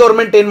ಸೆಂಟ್ರಲ್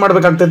ಗೌರ್ಮೆಂಟ್ ಏನು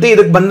ಮಾಡಬೇಕಾಗ್ತೈತಿ?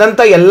 ಇದಕ್ಕೆ ಬಂದಂಥ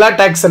ಎಲ್ಲ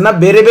ಟ್ಯಾಕ್ಸನ್ನು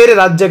ಬೇರೆ ಬೇರೆ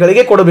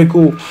ರಾಜ್ಯಗಳಿಗೆ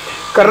ಕೊಡಬೇಕು.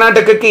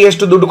 ಕರ್ನಾಟಕಕ್ಕೆ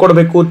ಎಷ್ಟು ದುಡ್ಡು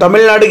ಕೊಡಬೇಕು,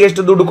 ತಮಿಳುನಾಡಿಗೆ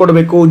ಎಷ್ಟು ದುಡ್ಡು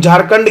ಕೊಡಬೇಕು,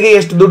 ಜಾರ್ಖಂಡ್ಗೆ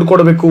ಎಷ್ಟು ದುಡ್ಡು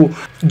ಕೊಡಬೇಕು,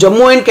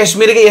 ಜಮ್ಮು ಆ್ಯಂಡ್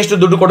ಕಾಶ್ಮೀರಿಗೆ ಎಷ್ಟು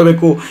ದುಡ್ಡು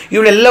ಕೊಡಬೇಕು,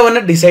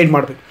 ಇವನ್ನೆಲ್ಲವನ್ನು ಡಿಸೈಡ್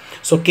ಮಾಡಬೇಕು.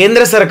 ಸೊ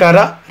ಕೇಂದ್ರ ಸರ್ಕಾರ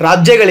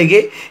ರಾಜ್ಯಗಳಿಗೆ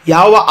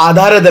ಯಾವ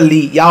ಆಧಾರದಲ್ಲಿ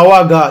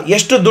ಯಾವಾಗ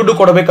ಎಷ್ಟು ದುಡ್ಡು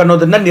ಕೊಡಬೇಕು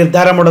ಅನ್ನೋದನ್ನು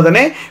ನಿರ್ಧಾರ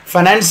ಮಾಡೋದನ್ನೇ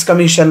ಫೈನಾನ್ಸ್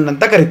ಕಮಿಷನ್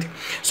ಅಂತ ಕರಿತೀವಿ.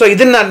 ಸೊ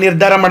ಇದನ್ನು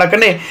ನಿರ್ಧಾರ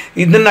ಮಾಡೋಕ್ಕೇ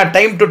ಇದನ್ನು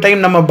ಟೈಮ್ ಟು ಟೈಮ್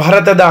ನಮ್ಮ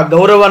ಭಾರತದ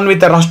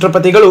ಗೌರವಾನ್ವಿತ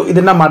ರಾಷ್ಟ್ರಪತಿಗಳು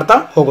ಇದನ್ನು ಮಾಡ್ತಾ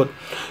ಹೋಗೋದು.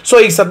 ಸೊ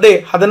ಈಗ ಸದ್ಯ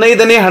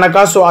 15ನೇ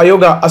ಹಣಕಾಸು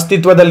ಆಯೋಗ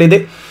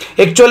ಅಸ್ತಿತ್ವದಲ್ಲಿದೆ.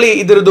 ಆ್ಯಕ್ಚುಲಿ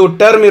ಇದರದ್ದು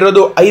ಟರ್ಮ್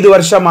ಇರೋದು 5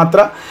 ವರ್ಷ ಮಾತ್ರ.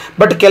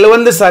 ಬಟ್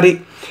ಕೆಲವೊಂದು ಸಾರಿ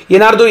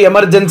ಏನಾದರೂ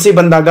ಎಮರ್ಜೆನ್ಸಿ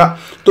ಬಂದಾಗ,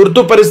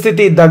 ತುರ್ತು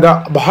ಪರಿಸ್ಥಿತಿ ಇದ್ದಾಗ,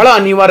 ಬಹಳ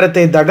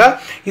ಅನಿವಾರ್ಯತೆ ಇದ್ದಾಗ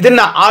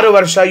ಇದನ್ನು 6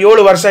 ವರ್ಷ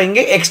 7 ವರ್ಷ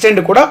ಹಿಂಗೆ ಎಕ್ಸ್ಟೆಂಡ್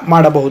ಕೂಡ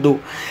ಮಾಡಬಹುದು.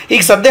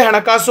 ಈಗ ಸದ್ಯ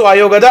ಹಣಕಾಸು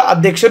ಆಯೋಗದ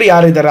ಅಧ್ಯಕ್ಷರು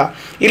ಯಾರಿದ್ದಾರೆ?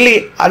 ಇಲ್ಲಿ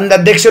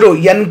ಅಧ್ಯಕ್ಷರು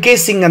NK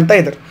ಸಿಂಗ್ ಅಂತ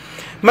ಇದ್ದಾರೆ.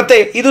 ಮತ್ತು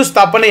ಇದು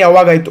ಸ್ಥಾಪನೆ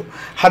ಯಾವಾಗಾಯಿತು?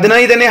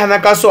 15ನೇ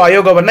ಹಣಕಾಸು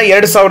ಆಯೋಗವನ್ನು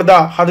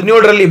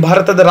 2017ರಲ್ಲಿ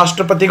ಭಾರತದ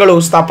ರಾಷ್ಟ್ರಪತಿಗಳು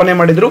ಸ್ಥಾಪನೆ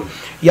ಮಾಡಿದರು.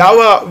 ಯಾವ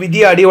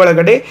ವಿಧಿಯ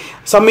ಅಡಿಯೊಳಗಡೆ?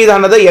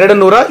 ಸಂವಿಧಾನದ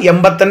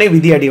 280ನೇ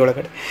ವಿಧಿ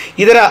ಅಡಿಯೊಳಗಡೆ.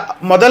 ಇದರ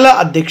ಮೊದಲ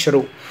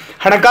ಅಧ್ಯಕ್ಷರು,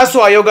 ಹಣಕಾಸು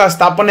ಆಯೋಗ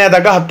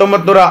ಸ್ಥಾಪನೆಯಾದಾಗ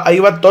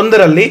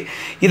 1951ರಲ್ಲಿ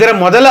ಇದರ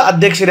ಮೊದಲ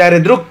ಅಧ್ಯಕ್ಷರು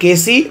ಯಾರಿದ್ರು?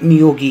 KC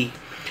ನಿಯೋಗಿ.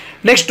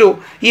 ನೆಕ್ಸ್ಟು,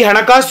 ಈ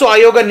ಹಣಕಾಸು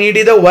ಆಯೋಗ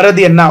ನೀಡಿದ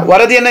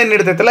ವರದಿಯನ್ನು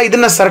ನೀಡ್ತೈತಲ್ಲ,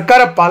 ಇದನ್ನು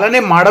ಸರ್ಕಾರ ಪಾಲನೆ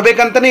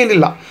ಮಾಡಬೇಕಂತಲೇ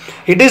ಏನಿಲ್ಲ.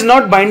 It is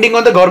not binding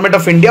on the government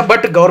of India,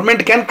 but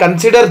government can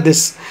consider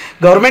this.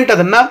 Government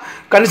ಅದನ್ನು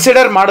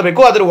ಕನ್ಸಿಡರ್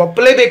ಮಾಡಬೇಕು, ಅದ್ರ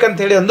ಒಪ್ಪಲೇಬೇಕಂತ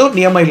ಹೇಳಿ ಒಂದು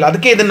ನಿಯಮ ಇಲ್ಲ.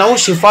 ಅದಕ್ಕೆ ಇದನ್ನು ನಾವು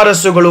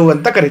ಶಿಫಾರಸುಗಳು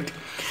ಅಂತ ಕರಿತೀವಿ.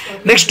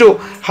 ನೆಕ್ಸ್ಟು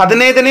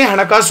 15ನೇ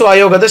ಹಣಕಾಸು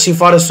ಆಯೋಗದ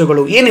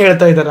ಶಿಫಾರಸುಗಳು ಏನು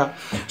ಹೇಳ್ತಾ ಇದ್ದಾರಾ?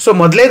 ಸೊ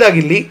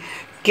ಮೊದಲೇದಾಗಿಲ್ಲಿ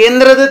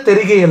ಕೇಂದ್ರದ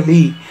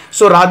ತೆರಿಗೆಯಲ್ಲಿ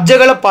ಸೊ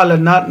ರಾಜ್ಯಗಳ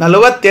ಪಾಲನ್ನು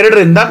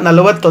 42ರಿಂದ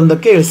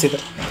 41ಕ್ಕೆ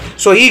ಇಳಿಸಿದ್ದಾರೆ.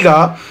 ಸೊ ಈಗ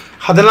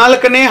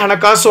 14ನೇ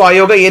ಹಣಕಾಸು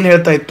ಆಯೋಗ ಏನು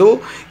ಹೇಳ್ತಾ ಇತ್ತು?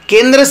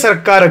 ಕೇಂದ್ರ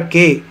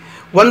ಸರ್ಕಾರಕ್ಕೆ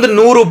ಒಂದು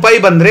 100 ರೂಪಾಯಿ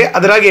ಬಂದರೆ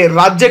ಅದರಾಗೆ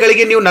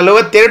ರಾಜ್ಯಗಳಿಗೆ ನೀವು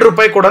 42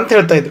 ರೂಪಾಯಿ ಕೊಡು ಅಂತ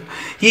ಹೇಳ್ತಾ ಇದ್ರು.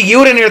 ಈಗ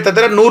ಇವ್ರೇನು ಹೇಳ್ತಾ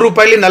ಇದ್ದಾರೆ? 100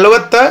 ರೂಪಾಯಿಲಿ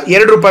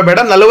 42 ರೂಪಾಯಿ ಬೇಡ,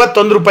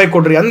 41 ರೂಪಾಯಿ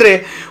ಕೊಡ್ರಿ. ಅಂದರೆ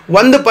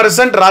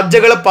 1%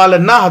 ರಾಜ್ಯಗಳ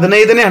ಪಾಲನ್ನು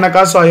 15ನೇ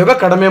ಹಣಕಾಸು ಆಯೋಗ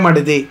ಕಡಿಮೆ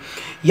ಮಾಡಿದೆ.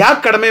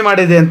 ಯಾಕೆ ಕಡಿಮೆ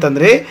ಮಾಡಿದೆ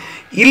ಅಂತಂದರೆ,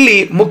 ಇಲ್ಲಿ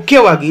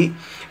ಮುಖ್ಯವಾಗಿ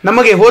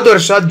ನಮಗೆ ಹೋದ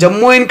ವರ್ಷ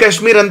ಜಮ್ಮು ಆ್ಯಂಡ್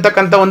ಕಾಶ್ಮೀರ್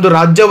ಅಂತಕ್ಕಂಥ ಒಂದು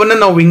ರಾಜ್ಯವನ್ನು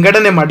ನಾವು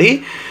ವಿಂಗಡಣೆ ಮಾಡಿ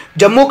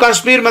ಜಮ್ಮು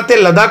ಕಾಶ್ಮೀರ್ ಮತ್ತು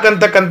ಲದಾಖ್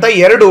ಅಂತಕ್ಕಂಥ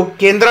 2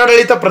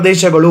 ಕೇಂದ್ರಾಡಳಿತ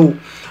ಪ್ರದೇಶಗಳು,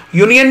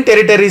 ಯೂನಿಯನ್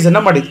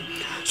ಟೆರಿಟರೀಸನ್ನು ಮಾಡಿದ್ವಿ.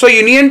 ಸೊ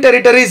ಯೂನಿಯನ್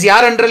ಟೆರಿಟರೀಸ್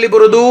ಯಾರ ಅಂಡರಲ್ಲಿ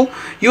ಬರೋದು?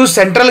 ಇವು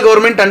ಸೆಂಟ್ರಲ್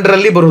ಗೌರ್ಮೆಂಟ್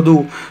ಅಂಡರಲ್ಲಿ ಬರೋದು.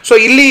 ಸೊ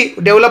ಇಲ್ಲಿ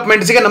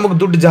ಡೆವಲಪ್ಮೆಂಟ್ಸ್ಗೆ ನಮಗೆ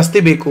ದುಡ್ಡು ಜಾಸ್ತಿ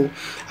ಬೇಕು,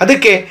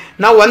 ಅದಕ್ಕೆ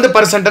ನಾವು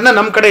 1%ಅನ್ನು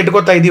ನಮ್ಮ ಕಡೆ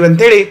ಇಟ್ಕೋತಾ ಇದ್ದೀವಿ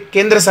ಅಂತೇಳಿ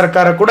ಕೇಂದ್ರ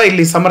ಸರ್ಕಾರ ಕೂಡ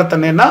ಇಲ್ಲಿ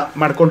ಸಮರ್ಥನೆಯನ್ನು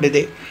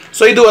ಮಾಡಿಕೊಂಡಿದೆ.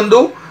 ಸೊ ಇದು ಒಂದು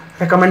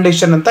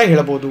ರೆಕಮೆಂಡೇಶನ್ ಅಂತ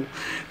ಹೇಳ್ಬೋದು.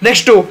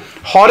 Next,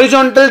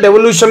 horizontal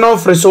devolution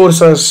of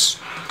resources.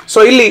 So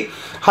ಇಲ್ಲಿ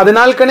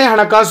 14ನೇ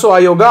ಹಣಕಾಸು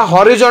ಆಯೋಗ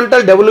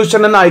ಹಾರಿಜಾಂಟಲ್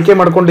ಡೆವಲ್ಯೂಷನ್ ಅನ್ನು ಆಯ್ಕೆ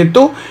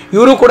ಮಾಡಿಕೊಂಡಿತ್ತು.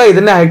 ಇವರು ಕೂಡ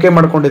ಇದನ್ನೇ ಆಯ್ಕೆ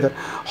ಮಾಡ್ಕೊಂಡಿದ್ದಾರೆ.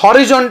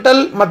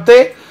 ಹಾರಿಜಾಂಟಲ್ ಮತ್ತೆ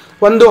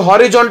ಒಂದು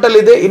ಹಾರಿಜಾಂಟಲ್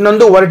ಇದೆ,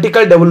 ಇನ್ನೊಂದು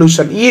ವರ್ಟಿಕಲ್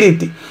ಡೆವಲ್ಯೂಷನ್. ಈ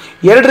ರೀತಿ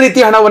ಎರಡು ರೀತಿ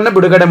ಹಣವನ್ನು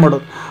ಬಿಡುಗಡೆ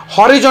ಮಾಡೋದು.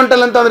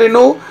 ಹಾರಿಜಾಂಟಲ್ ಅಂತಂದ್ರೆ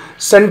ಇನ್ನು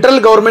ಸೆಂಟ್ರಲ್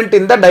ಗೌರ್ಮೆಂಟ್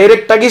ಇಂದ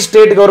ಡೈರೆಕ್ಟ್ ಆಗಿ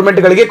ಸ್ಟೇಟ್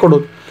ಗೌರ್ಮೆಂಟ್ಗಳಿಗೆ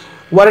ಕೊಡೋದು.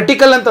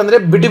 ವರ್ಟಿಕಲ್ ಅಂತಂದ್ರೆ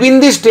between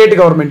the state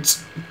governments,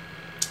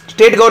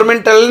 state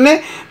government ಅಲ್ಲೇ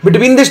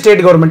ಬಿಟ್ವೀನ್ ದಿ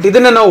ಸ್ಟೇಟ್ ಗೌರ್ಮೆಂಟ್,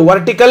 ಇದನ್ನ ನಾವು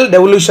ವರ್ಟಿಕಲ್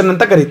ಡೆವಲ್ಯೂಷನ್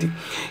ಅಂತ ಕರಿತೀವಿ,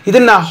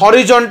 ಇದನ್ನ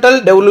ಹಾರಿಜಾಂಟಲ್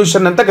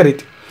ಡೆವಲ್ಯೂಷನ್ ಅಂತ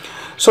ಕರಿತೀವಿ.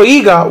 ಸೊ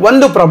ಈಗ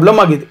ಒಂದು ಪ್ರಾಬ್ಲಮ್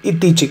ಆಗಿದೆ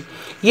ಇತ್ತೀಚೆಗೆ.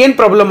 ಏನು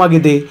ಪ್ರಾಬ್ಲಮ್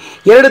ಆಗಿದೆ?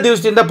 2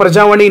 ದಿವಸದಿಂದ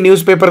ಪ್ರಜಾವಾಣಿ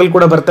ನ್ಯೂಸ್ ಪೇಪರಲ್ಲಿ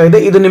ಕೂಡ ಬರ್ತಾ ಇದೆ.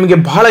 ಇದು ನಿಮಗೆ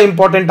ಬಹಳ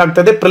ಇಂಪಾರ್ಟೆಂಟ್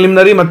ಆಗ್ತದೆ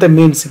ಪ್ರಿಲಿಮಿನರಿ ಮತ್ತು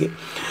ಮೇನ್ಸ್ಗೆ.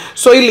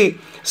 ಸೊ ಇಲ್ಲಿ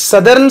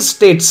ಸದರ್ನ್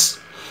ಸ್ಟೇಟ್ಸ್,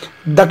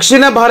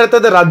 ದಕ್ಷಿಣ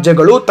ಭಾರತದ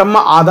ರಾಜ್ಯಗಳು ತಮ್ಮ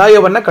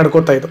ಆದಾಯವನ್ನು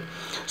ಕಡ್ಕೋತಾ ಇದ್ದವು.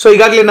 ಸೊ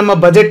ಈಗಾಗಲೇ ನಮ್ಮ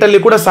ಬಜೆಟಲ್ಲಿ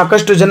ಕೂಡ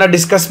ಸಾಕಷ್ಟು ಜನ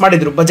ಡಿಸ್ಕಸ್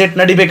ಮಾಡಿದರು. ಬಜೆಟ್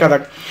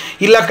ನಡಿಬೇಕಾದಾಗ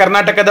ಇಲ್ಲ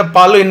ಕರ್ನಾಟಕದ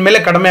ಪಾಲು ಇನ್ಮೇಲೆ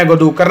ಕಡಿಮೆ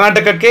ಆಗೋದು,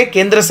 ಕರ್ನಾಟಕಕ್ಕೆ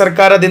ಕೇಂದ್ರ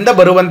ಸರ್ಕಾರದಿಂದ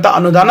ಬರುವಂಥ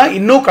ಅನುದಾನ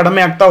ಇನ್ನೂ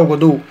ಕಡಿಮೆ ಆಗ್ತಾ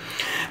ಹೋಗೋದು,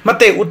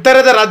 ಮತ್ತು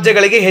ಉತ್ತರದ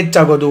ರಾಜ್ಯಗಳಿಗೆ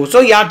ಹೆಚ್ಚಾಗೋದು. ಸೊ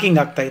ಯಾಕೆ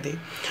ಹಿಂಗೆ ಆಗ್ತಾ ಇದೆ?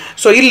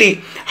 ಸೊ ಇಲ್ಲಿ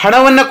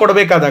ಹಣವನ್ನು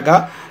ಕೊಡಬೇಕಾದಾಗ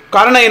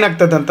ಕಾರಣ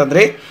ಏನಾಗ್ತದೆ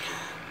ಅಂತಂದರೆ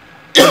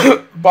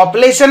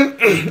ಪಾಪ್ಯುಲೇಷನ್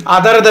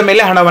ಆಧಾರದ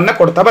ಮೇಲೆ ಹಣವನ್ನು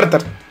ಕೊಡ್ತಾ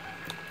ಬರ್ತಾರೆ.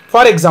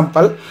 For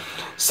example,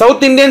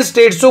 south Indian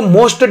states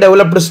most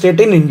developed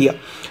state in India.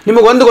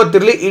 ನಿಮಗೊಂದು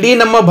ಗೊತ್ತಿರಲಿ, ಇಡೀ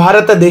ನಮ್ಮ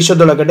ಭಾರತ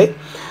ದೇಶದೊಳಗಡೆ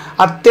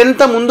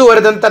ಅತ್ಯಂತ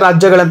ಮುಂದುವರೆದಂಥ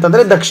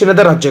ರಾಜ್ಯಗಳಂತಂದರೆ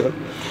ದಕ್ಷಿಣದ ರಾಜ್ಯಗಳು.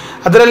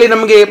 ಅದರಲ್ಲಿ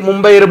ನಮಗೆ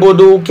ಮುಂಬೈ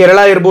ಇರ್ಬೋದು, ಕೇರಳ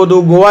ಇರ್ಬೋದು,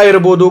 ಗೋವಾ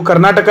ಇರ್ಬೋದು,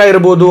 ಕರ್ನಾಟಕ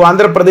ಇರ್ಬೋದು,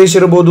 ಆಂಧ್ರ ಪ್ರದೇಶ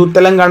ಇರ್ಬೋದು,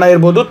 ತೆಲಂಗಾಣ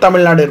ಇರ್ಬೋದು,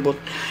 ತಮಿಳುನಾಡು ಇರ್ಬೋದು,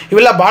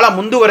 ಇವೆಲ್ಲ ಭಾಳ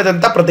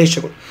ಮುಂದುವರೆದಂಥ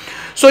ಪ್ರದೇಶಗಳು.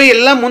 ಸೊ ಈ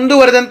ಎಲ್ಲ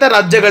ಮುಂದುವರೆದಂಥ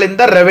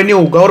ರಾಜ್ಯಗಳಿಂದ ರೆವೆನ್ಯೂ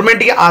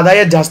ಗೌರ್ಮೆಂಟ್ಗೆ ಆದಾಯ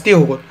ಜಾಸ್ತಿ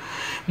ಹೋಗೋದು.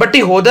 ಬಟ್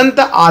ಈ ಹೋದಂಥ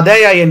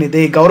ಆದಾಯ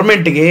ಏನಿದೆ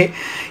ಗೌರ್ಮೆಂಟ್ಗೆ,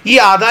 ಈ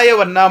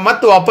ಆದಾಯವನ್ನು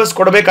ಮತ್ತೆ ವಾಪಸ್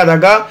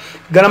ಕೊಡಬೇಕಾದಾಗ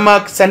ನಮ್ಮ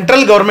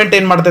ಸೆಂಟ್ರಲ್ ಗೌರ್ಮೆಂಟ್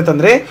ಏನು ಮಾಡ್ತೈತೆ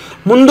ಅಂದರೆ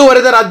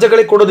ಮುಂದುವರೆದ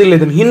ರಾಜ್ಯಗಳಿಗೆ ಕೊಡೋದಿಲ್ಲ,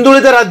 ಇದನ್ನು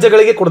ಹಿಂದುಳಿದ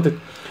ರಾಜ್ಯಗಳಿಗೆ ಕೊಡ್ತೈತೆ.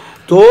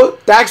 ತೋ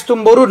ಟ್ಯಾಕ್ಸ್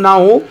ತುಂಬೋರು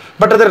ನಾವು,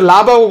 ಬಟ್ ಅದರ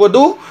ಲಾಭ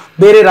ಹೋಗೋದು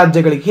ಬೇರೆ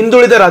ರಾಜ್ಯಗಳಿಗೆ,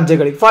 ಹಿಂದುಳಿದ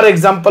ರಾಜ್ಯಗಳಿಗೆ. ಫಾರ್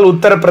ಎಕ್ಸಾಂಪಲ್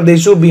ಉತ್ತರ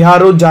ಪ್ರದೇಶ,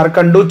 ಬಿಹಾರ,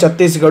 ಜಾರ್ಖಂಡು,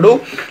 ಛತ್ತೀಸ್ಗಢ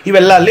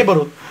ಇವೆಲ್ಲ ಅಲ್ಲಿ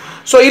ಬರೋದು.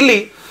 ಸೊ ಇಲ್ಲಿ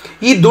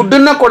ಈ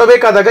ದುಡ್ಡನ್ನು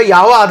ಕೊಡಬೇಕಾದಾಗ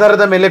ಯಾವ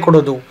ಆಧಾರದ ಮೇಲೆ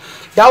ಕೊಡೋದು,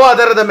 ಯಾವ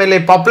ಆಧಾರದ ಮೇಲೆ?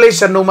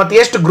 ಪಾಪ್ಯುಲೇಷನ್ನು ಮತ್ತು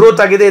ಎಷ್ಟು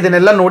ಗ್ರೋತ್ ಆಗಿದೆ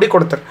ಇದನ್ನೆಲ್ಲ ನೋಡಿ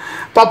ಕೊಡ್ತಾರೆ.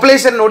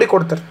 ಪಾಪ್ಯುಲೇಷನ್ ನೋಡಿ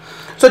ಕೊಡ್ತಾರೆ.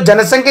 ಸೊ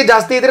ಜನಸಂಖ್ಯೆ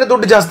ಜಾಸ್ತಿ ಇದ್ದರೆ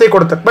ದುಡ್ಡು ಜಾಸ್ತಿ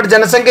ಕೊಡ್ತಾರೆ. ಬಟ್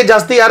ಜನಸಂಖ್ಯೆ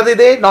ಜಾಸ್ತಿ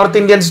ಯಾರ್ದಿದೆ? ನಾರ್ತ್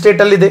ಇಂಡಿಯನ್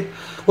ಸ್ಟೇಟಲ್ಲಿದೆ,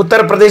 ಉತ್ತರ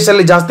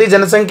ಪ್ರದೇಶದಲ್ಲಿ ಜಾಸ್ತಿ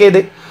ಜನಸಂಖ್ಯೆ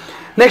ಇದೆ.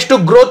 ನೆಕ್ಸ್ಟು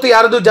ಗ್ರೋತ್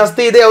ಯಾರ್ದು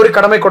ಜಾಸ್ತಿ ಇದೆ ಅವ್ರಿಗೆ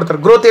ಕಡಿಮೆ ಕೊಡ್ತಾರೆ.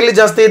 ಗ್ರೋತ್ ಎಲ್ಲಿ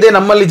ಜಾಸ್ತಿ ಇದೆ?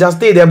 ನಮ್ಮಲ್ಲಿ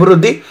ಜಾಸ್ತಿ ಇದೆ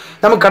ಅಭಿವೃದ್ಧಿ,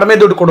 ನಮಗೆ ಕಡಿಮೆ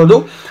ದುಡ್ಡು ಕೊಡೋದು.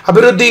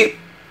 ಅಭಿವೃದ್ಧಿ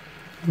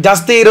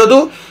ಜಾಸ್ತಿ ಇರೋದು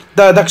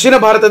ದಕ್ಷಿಣ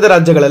ಭಾರತದ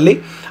ರಾಜ್ಯಗಳಲ್ಲಿ,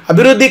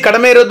 ಅಭಿವೃದ್ಧಿ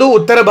ಕಡಿಮೆ ಇರೋದು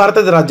ಉತ್ತರ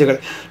ಭಾರತದ ರಾಜ್ಯಗಳು.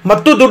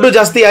 ಮತ್ತು ದುಡ್ಡು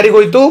ಜಾಸ್ತಿ ಯಾರಿಗೆ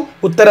ಹೋಯಿತು?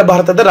 ಉತ್ತರ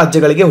ಭಾರತದ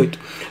ರಾಜ್ಯಗಳಿಗೆ ಹೋಯಿತು.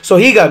 ಸೊ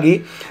ಹೀಗಾಗಿ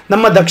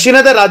ನಮ್ಮ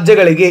ದಕ್ಷಿಣದ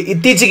ರಾಜ್ಯಗಳಿಗೆ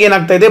ಇತ್ತೀಚೆಗೆ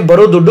ಏನಾಗ್ತಾ ಇದೆ?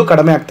 ಬರೋ ದುಡ್ಡು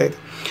ಕಡಿಮೆ ಆಗ್ತಾ ಇದೆ.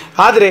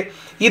 ಆದರೆ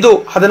ಇದು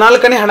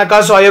 14ನೇ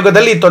ಹಣಕಾಸು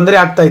ಆಯೋಗದಲ್ಲಿ ತೊಂದರೆ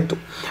ಆಗ್ತಾ ಇತ್ತು.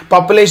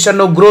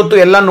 ಪಾಪ್ಯುಲೇಷನ್ನು, ಗ್ರೋತು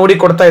ಎಲ್ಲ ನೋಡಿ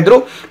ಕೊಡ್ತಾ ಇದ್ರು.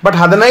 ಬಟ್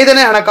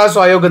 15ನೇ ಹಣಕಾಸು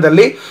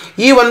ಆಯೋಗದಲ್ಲಿ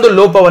ಈ ಒಂದು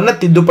ಲೋಪವನ್ನು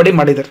ತಿದ್ದುಪಡಿ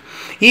ಮಾಡಿದ್ದಾರೆ.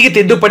 ಈಗ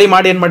ತಿದ್ದುಪಡಿ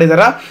ಮಾಡಿ ಏನು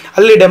ಮಾಡಿದಾರ?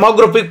 ಅಲ್ಲಿ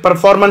ಡೆಮೋಗ್ರಫಿಕ್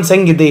ಪರ್ಫಾರ್ಮೆನ್ಸ್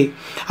ಹೆಂಗಿದೆ,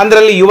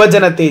 ಅದರಲ್ಲಿ ಯುವ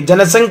ಜನತೆ,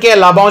 ಜನಸಂಖ್ಯೆಯ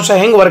ಲಾಭಾಂಶ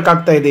ಹೆಂಗೆ ವರ್ಕ್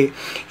ಆಗ್ತಾ ಇದೆ,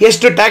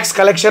 ಎಷ್ಟು ಟ್ಯಾಕ್ಸ್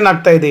ಕಲೆಕ್ಷನ್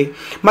ಆಗ್ತಾ ಇದೆ,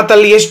 ಮತ್ತು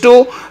ಅಲ್ಲಿ ಎಷ್ಟು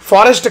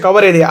ಫಾರೆಸ್ಟ್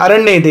ಕವರ್ ಇದೆ,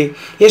 ಅರಣ್ಯ ಇದೆ,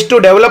 ಎಷ್ಟು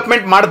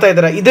ಡೆವಲಪ್ಮೆಂಟ್ ಮಾಡ್ತಾ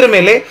ಇದ್ದಾರೆ, ಇದರ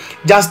ಮೇಲೆ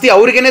ಜಾಸ್ತಿ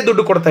ಅವ್ರಿಗೇನೆ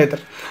ದುಡ್ಡು ಕೊಡ್ತಾ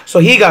ಇದ್ದಾರೆ. ಸೊ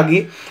ಹೀಗಾಗಿ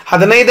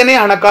 15ನೇ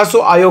ಹಣಕಾಸು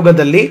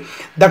ಆಯೋಗದಲ್ಲಿ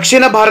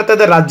ದಕ್ಷಿಣ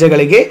ಭಾರತದ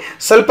ರಾಜ್ಯಗಳಿಗೆ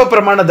ಸ್ವಲ್ಪ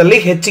ಪ್ರಮಾಣದಲ್ಲಿ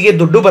ಹೆಚ್ಚಿಗೆ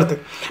ದುಡ್ಡು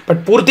ಬರ್ತದೆ.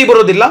 ಬಟ್ ಪೂರ್ತಿ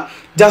ಬರೋದಿಲ್ಲ,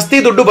 ಜಾಸ್ತಿ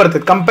ದುಡ್ಡು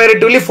ಬರ್ತದೆ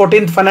comparatively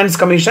 14th finance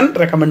commission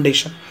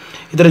recommendation.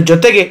 ಇದರ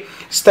ಜೊತೆಗೆ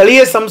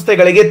ಸ್ಥಳೀಯ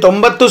ಸಂಸ್ಥೆಗಳಿಗೆ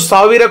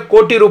 90,000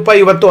 ಕೋಟಿ ರೂಪಾಯಿ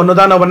ಇವತ್ತು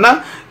ಅನುದಾನವನ್ನು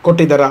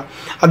ಕೊಟ್ಟಿದ್ದಾರೆ.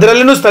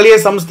 ಅದರಲ್ಲೂ ಸ್ಥಳೀಯ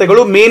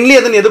ಸಂಸ್ಥೆಗಳು ಮೇನ್ಲಿ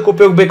ಅದನ್ನು ಎದಕ್ಕೆ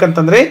ಉಪಯೋಗ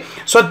ಬೇಕಂತಂದರೆ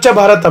ಸ್ವಚ್ಛ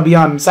ಭಾರತ್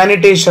ಅಭಿಯಾನ್,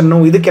 ಸ್ಯಾನಿಟೇಷನ್ನು,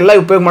 ಇದಕ್ಕೆಲ್ಲ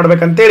ಉಪಯೋಗ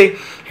ಮಾಡ್ಬೇಕಂತೇಳಿ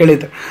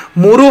ಹೇಳಿದ್ದಾರೆ.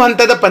 3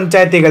 ಹಂತದ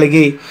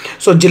ಪಂಚಾಯತಿಗಳಿಗೆ,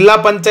 ಸೊ ಜಿಲ್ಲಾ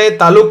ಪಂಚಾಯತ್,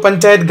 ತಾಲೂಕ್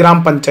ಪಂಚಾಯತ್, ಗ್ರಾಮ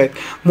ಪಂಚಾಯತ್,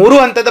 3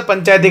 ಹಂತದ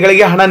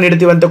ಪಂಚಾಯತಿಗಳಿಗೆ ಹಣ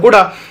ನೀಡ್ತೀವಂತ ಕೂಡ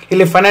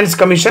ಇಲ್ಲಿ ಫೈನಾನ್ಸ್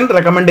ಕಮಿಷನ್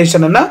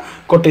ರೆಕಮೆಂಡೇಶನನ್ನು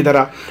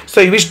ಕೊಟ್ಟಿದ್ದಾರೆ. ಸೊ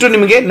ಇವಿಷ್ಟು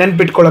ನಿಮಗೆ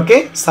ನೆನ್ಪಿಟ್ಕೊಳ್ಳೋಕ್ಕೆ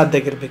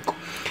ಸಾಧ್ಯ ಆಗಿರಬೇಕು.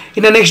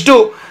 ಇನ್ನು ನೆಕ್ಸ್ಟು,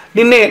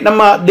 ನಿನ್ನೆ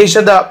ನಮ್ಮ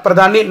ದೇಶದ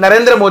ಪ್ರಧಾನಿ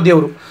ನರೇಂದ್ರ ಮೋದಿ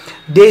ಅವರು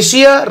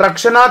ದೇಶೀಯ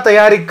ರಕ್ಷಣಾ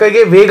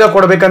ತಯಾರಿಕೆಗೆ ವೇಗ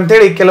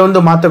ಕೊಡಬೇಕಂತೇಳಿ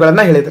ಕೆಲವೊಂದು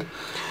ಮಾತುಗಳನ್ನು ಹೇಳಿದರು.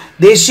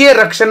 ದೇಶೀಯ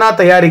ರಕ್ಷಣಾ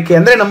ತಯಾರಿಕೆ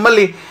ಅಂದರೆ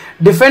ನಮ್ಮಲ್ಲಿ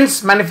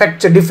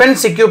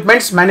ಡಿಫೆನ್ಸ್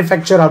ಎಕ್ವಿಪ್ಮೆಂಟ್ಸ್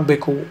ಮ್ಯಾನುಫ್ಯಾಕ್ಚರ್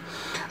ಆಗಬೇಕು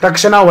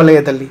ರಕ್ಷಣಾ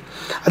ವಲಯದಲ್ಲಿ.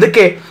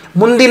 ಅದಕ್ಕೆ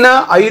ಮುಂದಿನ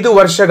 5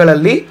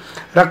 ವರ್ಷಗಳಲ್ಲಿ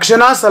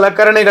ರಕ್ಷಣಾ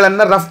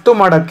ಸಲಕರಣೆಗಳನ್ನು ರಫ್ತು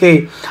ಮಾಡೋಕ್ಕೆ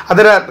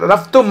ಅದರ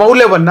ರಫ್ತು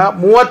ಮೌಲ್ಯವನ್ನು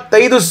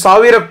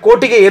 35,000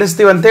 ಕೋಟಿಗೆ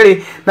ಏರಿಸ್ತೀವಿ ಅಂತೇಳಿ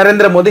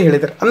ನರೇಂದ್ರ ಮೋದಿ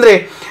ಹೇಳಿದರು. ಅಂದರೆ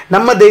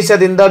ನಮ್ಮ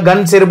ದೇಶದಿಂದ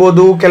ಗನ್ಸ್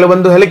ಇರ್ಬೋದು,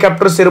 ಕೆಲವೊಂದು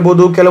ಹೆಲಿಕಾಪ್ಟರ್ಸ್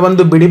ಇರ್ಬೋದು,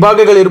 ಕೆಲವೊಂದು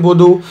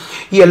ಬಿಡಿಭಾಗಗಳಿರ್ಬೋದು,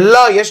 ಈ ಎಲ್ಲ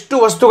ಎಷ್ಟು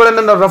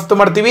ವಸ್ತುಗಳನ್ನು ನಾವು ರಫ್ತು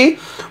ಮಾಡ್ತೀವಿ?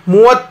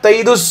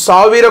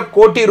 35,000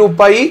 ಕೋಟಿ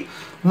ರೂಪಾಯಿ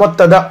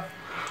ಮೊತ್ತದ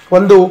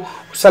ಒಂದು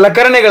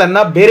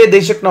ಸಲಕರಣೆಗಳನ್ನು ಬೇರೆ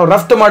ದೇಶಕ್ಕೆ ನಾವು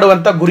ರಫ್ತು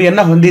ಮಾಡುವಂಥ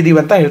ಗುರಿಯನ್ನು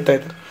ಹೊಂದಿದ್ದೀವಿ ಅಂತ ಹೇಳ್ತಾ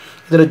ಇದ್ದಾರೆ.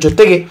 ಇದರ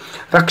ಜೊತೆಗೆ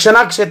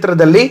ರಕ್ಷಣಾ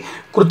ಕ್ಷೇತ್ರದಲ್ಲಿ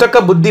ಕೃತಕ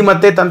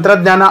ಬುದ್ಧಿಮತ್ತೆ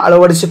ತಂತ್ರಜ್ಞಾನ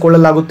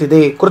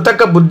ಅಳವಡಿಸಿಕೊಳ್ಳಲಾಗುತ್ತಿದೆ.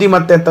 ಕೃತಕ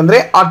ಬುದ್ಧಿಮತ್ತೆ ಅಂತಂದರೆ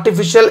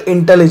ಆರ್ಟಿಫಿಷಿಯಲ್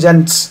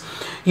ಇಂಟೆಲಿಜೆನ್ಸ್.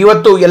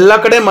 ಇವತ್ತು ಎಲ್ಲ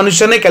ಕಡೆ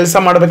ಮನುಷ್ಯನೇ ಕೆಲಸ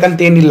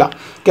ಮಾಡಬೇಕಂತ ಏನಿಲ್ಲ,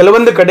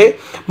 ಕೆಲವೊಂದು ಕಡೆ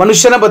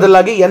ಮನುಷ್ಯನ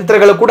ಬದಲಾಗಿ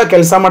ಯಂತ್ರಗಳು ಕೂಡ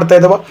ಕೆಲಸ ಮಾಡ್ತಾ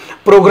ಇದ್ದಾವೆ.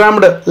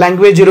 ಪ್ರೋಗ್ರಾಮ್ಡ್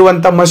ಲ್ಯಾಂಗ್ವೇಜ್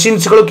ಇರುವಂಥ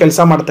ಮಷಿನ್ಸ್ಗಳು ಕೆಲಸ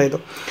ಮಾಡ್ತಾ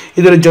ಇದ್ದವು.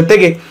 ಇದರ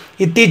ಜೊತೆಗೆ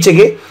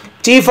ಇತ್ತೀಚೆಗೆ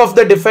chief of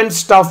the defence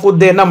staff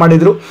ಹುದ್ದೆಯನ್ನು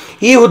ಮಾಡಿದರು.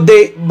 ಈ ಹುದ್ದೆ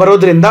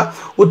ಬರೋದ್ರಿಂದ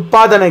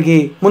ಉತ್ಪಾದನೆಗೆ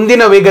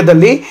ಮುಂದಿನ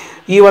ವೇಗದಲ್ಲಿ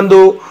ಈ ಒಂದು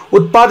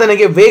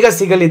ಉತ್ಪಾದನೆಗೆ ವೇಗ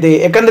ಸಿಗಲಿದೆ.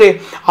 ಯಾಕಂದರೆ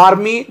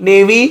ಆರ್ಮಿ,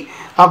 ನೇವಿ,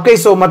 ಓಕೆ,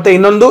 ಸೊ ಮತ್ತು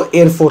ಇನ್ನೊಂದು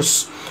ಏರ್ಫೋರ್ಸ್.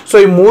 ಸೊ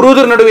ಈ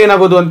ಮೂರೂದ್ರ ನಡುವೆ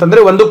ಏನಾಗೋದು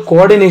ಅಂತಂದರೆ ಒಂದು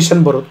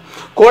ಕೋಆರ್ಡಿನೇಷನ್ ಬರೋದು.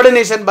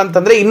 ಕೋಆರ್ಡಿನೇಷನ್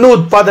ಬಂತಂದರೆ ಇನ್ನೂ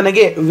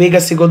ಉತ್ಪಾದನೆಗೆ ವೇಗ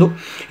ಸಿಗೋದು.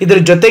 ಇದರ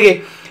ಜೊತೆಗೆ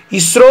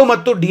ಇಸ್ರೋ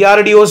ಮತ್ತು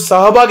DRDO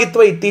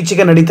ಸಹಭಾಗಿತ್ವ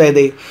ಇತ್ತೀಚೆಗೆ ನಡೀತಾ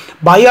ಇದೆ.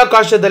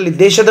 ಬಾಹ್ಯಾಕಾಶದಲ್ಲಿ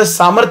ದೇಶದ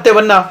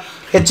ಸಾಮರ್ಥ್ಯವನ್ನು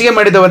ಹೆಚ್ಚಿಗೆ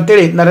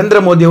ಮಾಡಿದವಂತೇಳಿ ನರೇಂದ್ರ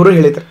ಮೋದಿ ಅವರು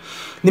ಹೇಳಿದರು.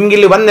 ನಿಮಗೆ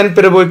ಇಲ್ಲಿ ಒಂದು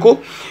ನೆನಪಿರಬೇಕು,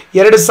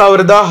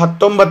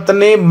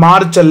 2019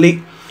 ಮಾರ್ಚಲ್ಲಿ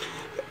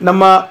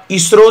ನಮ್ಮ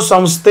ಇಸ್ರೋ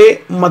ಸಂಸ್ಥೆ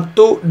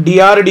ಮತ್ತು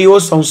DRDO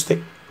ಸಂಸ್ಥೆ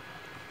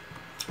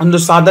ಒಂದು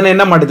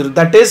ಸಾಧನೆಯನ್ನು ಮಾಡಿದರು.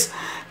 That is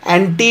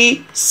anti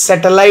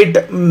satellite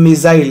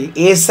missile,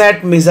 ASAT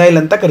missile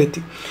ಅಂತ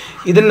ಕರಿತೀವಿ.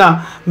 ಇದನ್ನು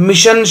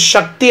ಮಿಷನ್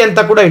ಶಕ್ತಿ ಅಂತ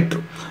ಕೂಡ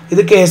ಇಟ್ಟರು.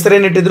 ಇದಕ್ಕೆ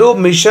ಹೆಸರೇನಿಟ್ಟಿದ್ರು?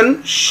 ಮಿಷನ್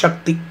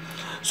ಶಕ್ತಿ.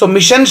 ಸೊ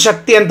ಮಿಷನ್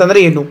ಶಕ್ತಿ ಅಂತಂದರೆ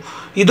ಏನು?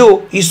 ಇದು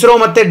ಇಸ್ರೋ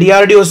ಮತ್ತು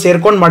DRDO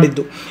ಸೇರ್ಕೊಂಡು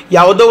ಮಾಡಿದ್ದು.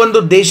 ಯಾವುದೋ ಒಂದು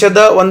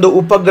ದೇಶದ ಒಂದು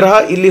ಉಪಗ್ರಹ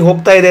ಇಲ್ಲಿ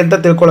ಹೋಗ್ತಾ ಇದೆ ಅಂತ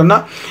ತಿಳ್ಕೊಳ್ಳೋಣ.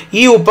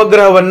 ಈ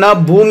ಉಪಗ್ರಹವನ್ನು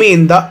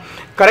ಭೂಮಿಯಿಂದ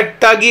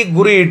ಕರೆಕ್ಟಾಗಿ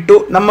ಗುರಿ ಇಟ್ಟು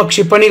ನಮ್ಮ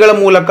ಕ್ಷಿಪಣಿಗಳ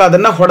ಮೂಲಕ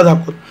ಅದನ್ನು ಹೊಡೆದು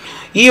ಹಾಕೋದು.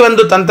 ಈ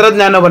ಒಂದು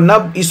ತಂತ್ರಜ್ಞಾನವನ್ನು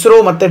ಇಸ್ರೋ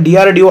ಮತ್ತು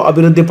DRDO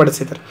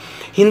ಅಭಿವೃದ್ಧಿಪಡಿಸಿದ್ದಾರೆ.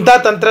 ಇಂಥ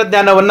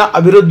ತಂತ್ರಜ್ಞಾನವನ್ನು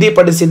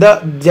ಅಭಿವೃದ್ಧಿಪಡಿಸಿದ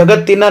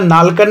ಜಗತ್ತಿನ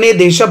 4ನೇ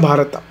ದೇಶ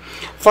ಭಾರತ.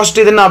 ಫಸ್ಟ್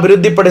ಇದನ್ನು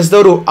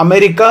ಅಭಿವೃದ್ಧಿಪಡಿಸಿದವರು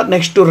America,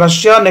 next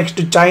Russia, next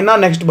China,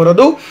 next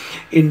ಬರೋದು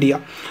ಇಂಡಿಯಾ.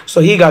 ಸೊ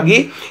ಹೀಗಾಗಿ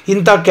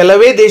ಇಂಥ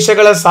ಕೆಲವೇ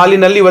ದೇಶಗಳ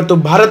ಸಾಲಿನಲ್ಲಿ ಇವತ್ತು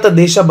ಭಾರತ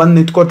ದೇಶ ಬಂದು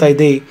ನಿಂತ್ಕೋತಾ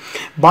ಇದೆ.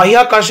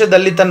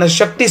 ಬಾಹ್ಯಾಕಾಶದಲ್ಲಿ ತನ್ನ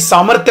ಶಕ್ತಿ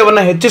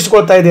ಸಾಮರ್ಥ್ಯವನ್ನು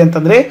ಹೆಚ್ಚಿಸ್ಕೊಳ್ತಾ ಇದೆ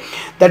ಅಂತಂದರೆ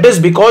that is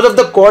because of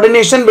the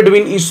coordination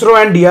between ISRO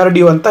and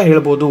DRDO ಅಂತ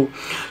ಹೇಳ್ಬೋದು.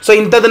 ಸೊ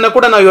ಇಂಥದನ್ನು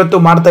ಕೂಡ ನಾವು ಇವತ್ತು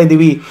ಮಾಡ್ತಾ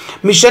ಇದ್ದೀವಿ.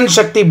 ಮಿಷನ್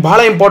ಶಕ್ತಿ ಬಹಳ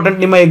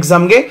ಇಂಪಾರ್ಟೆಂಟ್ ನಿಮ್ಮ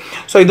ಎಕ್ಸಾಮ್ಗೆ.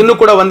 ಸೊ ಇದನ್ನು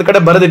ಕೂಡ ಒಂದು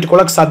ಕಡೆ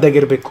ಬರೆದಿಟ್ಕೊಳ್ಳೋಕೆ ಸಾಧ್ಯ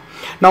ಆಗಿರಬೇಕು.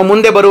 ನಾವು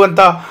ಮುಂದೆ ಬರುವಂಥ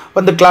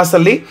ಒಂದು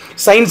ಕ್ಲಾಸಲ್ಲಿ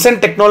science and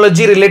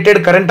technology related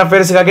current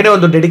ಅಫೇರ್ಸ್ಗಾಗಿಯೇ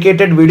ಒಂದು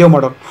ಡೆಡಿಕೇಟೆಡ್ ವಿಡಿಯೋ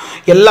ಮಾಡೋಣ.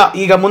 ಎಲ್ಲ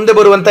ಈಗ ಮುಂದೆ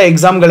ಬರುವಂಥ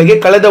ಎಕ್ಸಾಮ್ಗಳಿಗೆ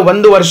ಕಳೆದ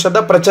 1 ವರ್ಷದ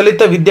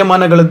ಪ್ರಚಲಿತ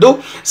ವಿದ್ಯಮಾನಗಳದ್ದು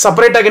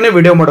ಸಪ್ರೇಟಾಗಿಯೇ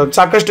ವಿಡಿಯೋ ಮಾಡೋದು.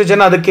 ಸಾಕಷ್ಟು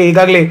ಜನ ಅದಕ್ಕೆ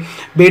ಈಗಾಗಲೇ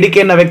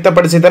ಬೇಡಿಕೆಯನ್ನು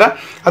ವ್ಯಕ್ತಪಡಿಸಿದ್ದಾರೆ.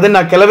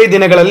 ಅದನ್ನು ಕೆಲವೇ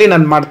ದಿನಗಳಲ್ಲಿ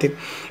ನಾನು ಮಾಡ್ತೀನಿ.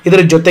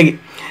 ಇದರ ಜೊತೆಗೆ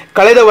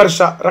ಕಳೆದ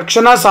ವರ್ಷ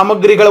ರಕ್ಷಣಾ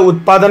ಸಾಮಗ್ರಿಗಳ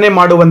ಉತ್ಪಾದನೆ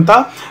ಮಾಡುವಂಥ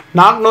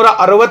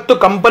 460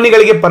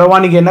 ಕಂಪನಿಗಳಿಗೆ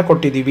ಪರವಾನಗಿಯನ್ನು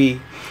ಕೊಟ್ಟಿದ್ದೀವಿ.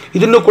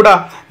 ಇದನ್ನು ಕೂಡ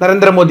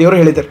ನರೇಂದ್ರ ಮೋದಿ ಅವರು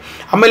ಹೇಳಿದ್ದಾರೆ.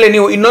 ಆಮೇಲೆ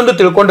ನೀವು ಇನ್ನೊಂದು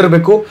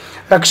ತಿಳ್ಕೊಂಡಿರಬೇಕು,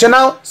 ರಕ್ಷಣಾ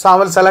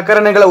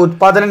ಸಲಕರಣೆಗಳ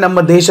ಉತ್ಪಾದನೆ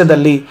ನಮ್ಮ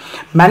ದೇಶದಲ್ಲಿ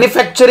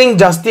ಮ್ಯಾನುಫ್ಯಾಕ್ಚರಿಂಗ್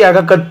ಜಾಸ್ತಿ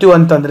ಆಗಕತ್ತು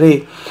ಅಂತಂದರೆ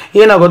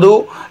ಏನಾಗೋದು,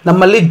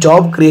 ನಮ್ಮಲ್ಲಿ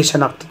ಜಾಬ್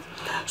ಕ್ರಿಯೇಷನ್ ಆಗ್ತದೆ.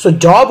 ಸೊ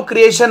ಜಾಬ್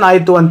ಕ್ರಿಯೇಷನ್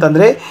ಆಯಿತು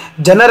ಅಂತಂದರೆ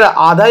ಜನರ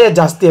ಆದಾಯ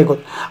ಜಾಸ್ತಿ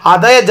ಆಗೋದು.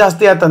 ಆದಾಯ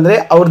ಜಾಸ್ತಿ ಆಯ್ತಂದರೆ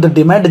ಅವ್ರದ್ದು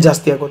ಡಿಮ್ಯಾಂಡ್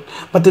ಜಾಸ್ತಿ ಆಗೋದು.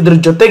 ಮತ್ತು ಇದ್ರ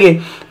ಜೊತೆಗೆ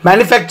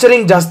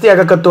ಮ್ಯಾನುಫ್ಯಾಕ್ಚರಿಂಗ್ ಜಾಸ್ತಿ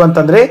ಆಗಕತ್ತು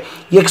ಅಂತಂದರೆ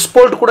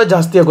ಎಕ್ಸ್ಪೋರ್ಟ್ ಕೂಡ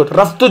ಜಾಸ್ತಿ ಆಗೋದು,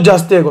 ರಫ್ತು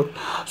ಜಾಸ್ತಿ ಆಗೋದು.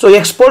 ಸೊ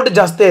ಎಕ್ಸ್ಪೋರ್ಟ್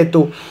ಜಾಸ್ತಿ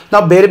ಆಯಿತು,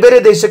 ನಾವು ಬೇರೆ ಬೇರೆ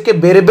ದೇಶಕ್ಕೆ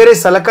ಬೇರೆ ಬೇರೆ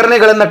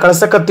ಸಲಕರಣೆಗಳನ್ನು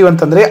ಕಳ್ಸಕತ್ತೀವಿ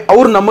ಅಂತಂದರೆ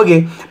ಅವ್ರು ನಮಗೆ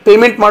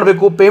ಪೇಮೆಂಟ್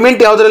ಮಾಡಬೇಕು.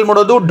 ಪೇಮೆಂಟ್ ಯಾವುದರಲ್ಲಿ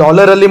ಮಾಡೋದು?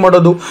 ಡಾಲರಲ್ಲಿ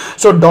ಮಾಡೋದು.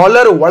 ಸೊ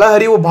ಡಾಲರ್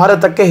ಒಳಹರಿವು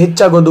ಭಾರತಕ್ಕೆ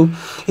ಹೆಚ್ಚಾಗೋದು.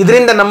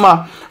 ಇದರಿಂದ ನಮ್ಮ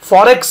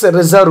ಫಾರೆಕ್ಸ್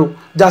ರಿಸರ್ವ್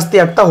ಜಾಸ್ತಿ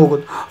ಆಗ್ತಾ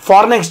ಹೋಗೋದು.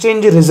 ಫಾರಿನ್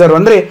ಎಕ್ಸ್ಚೇಂಜ್ ರಿಸರ್ವ್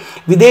ಅಂದರೆ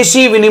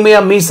ವಿದೇಶಿ ವಿನಿಮಯ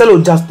ಮೀಸಲು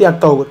ಜಾಸ್ತಿ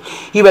ಆಗ್ತಾ ಹೋಗೋದು.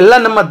 ಇವೆಲ್ಲ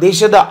ನಮ್ಮ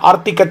ದೇಶದ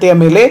ಆರ್ಥಿಕತೆಯ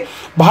ಮೇಲೆ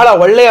ಬಹಳ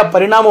ಒಳ್ಳೆಯ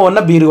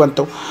ಪರಿಣಾಮವನ್ನು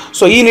ಬೀರುವಂಥವು.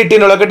 ಸೊ ಈ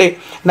ನಿಟ್ಟಿನೊಳಗಡೆ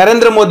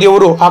ನರೇಂದ್ರ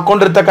ಮೋದಿಯವರು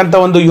ಹಾಕ್ಕೊಂಡಿರ್ತಕ್ಕಂಥ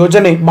ಒಂದು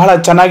ಯೋಜನೆ ಬಹಳ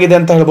ಚೆನ್ನಾಗಿದೆ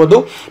ಅಂತ ಹೇಳ್ಬೋದು.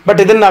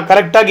 ಬಟ್ ಇದನ್ನು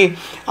ಕರೆಕ್ಟಾಗಿ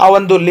ಆ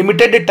ಒಂದು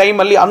ಲಿಮಿಟೆಡ್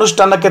ಟೈಮಲ್ಲಿ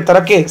ಅನುಷ್ಠಾನಕ್ಕೆ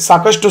ತರಕ್ಕೆ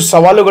ಸಾಕಷ್ಟು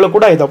ಸವಾಲುಗಳು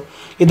ಕೂಡ ಇದ್ದಾವೆ.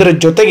 ಇದರ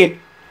ಜೊತೆಗೆ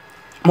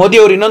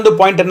ಮೋದಿಯವರು ಇನ್ನೊಂದು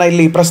ಪಾಯಿಂಟನ್ನು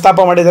ಇಲ್ಲಿ ಪ್ರಸ್ತಾಪ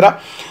ಮಾಡಿದ್ದಾರೆ.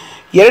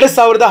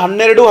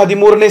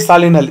 2012-13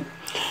 ಸಾಲಿನಲ್ಲಿ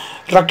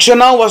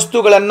ರಕ್ಷಣಾ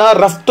ವಸ್ತುಗಳನ್ನು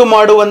ರಫ್ತು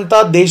ಮಾಡುವಂಥ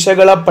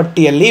ದೇಶಗಳ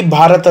ಪಟ್ಟಿಯಲ್ಲಿ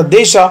ಭಾರತ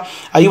ದೇಶ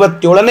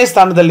 57ನೇ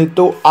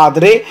ಸ್ಥಾನದಲ್ಲಿತ್ತು.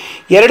 ಆದರೆ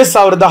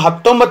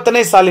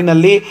 2019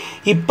 ಸಾಲಿನಲ್ಲಿ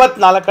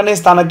 24ನೇ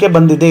ಸ್ಥಾನಕ್ಕೆ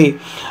ಬಂದಿದೆ.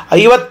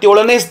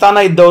 57ನೇ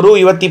ಸ್ಥಾನ ಇದ್ದವರು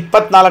ಇವತ್ತು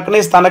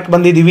 24ನೇ ಸ್ಥಾನಕ್ಕೆ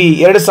ಬಂದಿದ್ದೀವಿ.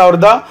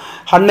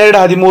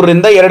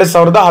 2012-13ರಿಂದ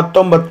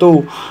 2019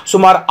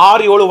 ಸುಮಾರು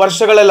 6-7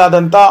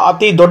 ವರ್ಷಗಳಲ್ಲಾದಂಥ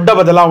ಅತಿ ದೊಡ್ಡ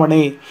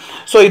ಬದಲಾವಣೆ.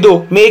 ಸೊ ಇದು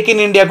ಮೇಕ್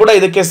ಇನ್ ಇಂಡಿಯಾ ಕೂಡ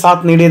ಇದಕ್ಕೆ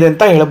ಸಾಥ್ ನೀಡಿದೆ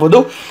ಅಂತ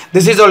ಹೇಳ್ಬೋದು.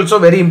 This is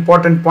also very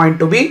important point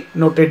to be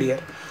noted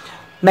here.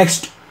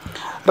 Next,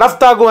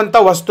 ರಫ್ತಾಗುವಂಥ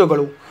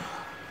ವಸ್ತುಗಳು.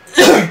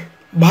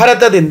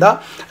 ಭಾರತದಿಂದ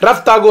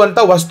ರಫ್ತಾಗುವಂಥ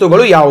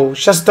ವಸ್ತುಗಳು ಯಾವುವು?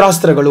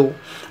 ಶಸ್ತ್ರಾಸ್ತ್ರಗಳು,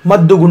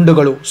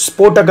 ಮದ್ದುಗುಂಡುಗಳು,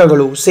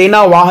 ಸ್ಫೋಟಕಗಳು, ಸೇನಾ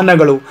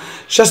ವಾಹನಗಳು,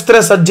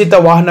 ಶಸ್ತ್ರಸಜ್ಜಿತ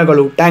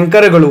ವಾಹನಗಳು,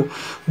 ಟ್ಯಾಂಕರ್ಗಳು,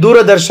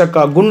 ದೂರದರ್ಶಕ,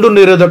 ಗುಂಡು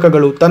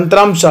ನಿರೋಧಕಗಳು,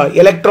 ತಂತ್ರಾಂಶ,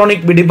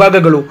 ಎಲೆಕ್ಟ್ರಾನಿಕ್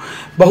ಬಿಡಿಭಾಗಗಳು,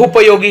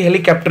 ಬಹುಪಯೋಗಿ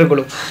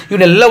ಹೆಲಿಕಾಪ್ಟರ್ಗಳು.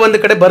 ಇವನ್ನೆಲ್ಲ ಒಂದು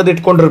ಕಡೆ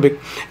ಬರೆದಿಟ್ಕೊಂಡಿರ್ಬೇಕು.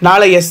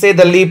 ನಾಳೆ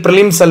ಎಸ್ಸೇದಲ್ಲಿ,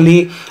 ಪ್ರಿಲಿಮ್ಸಲ್ಲಿ,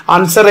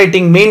 ಆನ್ಸರ್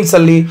ರೈಟಿಂಗ್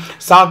ಮೇನ್ಸಲ್ಲಿ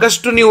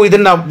ಸಾಕಷ್ಟು ನೀವು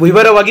ಇದನ್ನು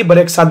ವಿವರವಾಗಿ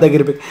ಬರೆಯೋಕ್ಕೆ ಸಾಧ್ಯ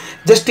ಆಗಿರ್ಬೇಕು.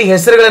 ಜಸ್ಟ್ ಈ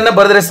ಹೆಸರುಗಳನ್ನು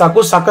ಬರೆದ್ರೆ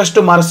ಸಾಕು,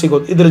 ಸಾಕಷ್ಟು ಮಾರ್ಕ್ಸ್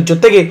ಸಿಗೋದು. ಇದರ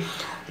ಜೊತೆಗೆ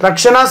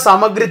ರಕ್ಷಣಾ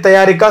ಸಾಮಗ್ರಿ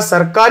ತಯಾರಿಕಾ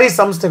ಸರ್ಕಾರಿ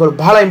ಸಂಸ್ಥೆಗಳು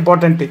ಬಹಳ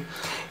ಇಂಪಾರ್ಟೆಂಟ್.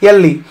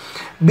 ಎಲ್ಲಿ?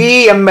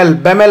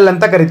 BEML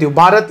ಅಂತ ಕರಿತೀವಿ.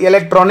 Bharat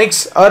electronics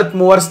earth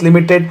movers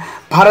limited,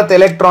 Bharat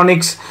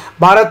electronics,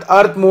 Bharat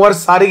earth movers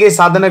ಸಾರಿಗೆ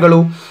ಸಾಧನಗಳು.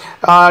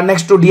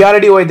 ನೆಕ್ಸ್ಟು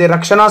DRDO ಇದೆ,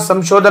 ರಕ್ಷಣಾ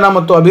ಸಂಶೋಧನಾ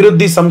ಮತ್ತು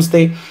ಅಭಿವೃದ್ಧಿ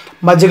ಸಂಸ್ಥೆ,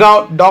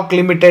 Mazagon dock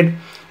limited,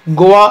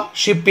 Goa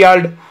ship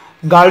yard,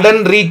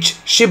 garden reach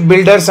ship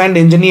builders and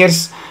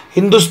engineers,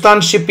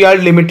 Hindustan ship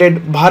yard limited,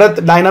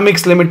 Bharat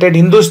dynamics limited,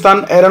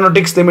 Hindustan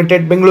aeronautics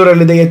limited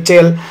ಬೆಂಗಳೂರಲ್ಲಿದೆ,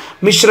 HAL,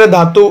 ಮಿಶ್ರ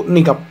ಧಾತು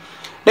ನಿಗಮ್.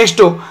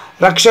 ನೆಕ್ಸ್ಟು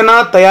ರಕ್ಷಣಾ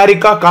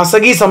ತಯಾರಿಕಾ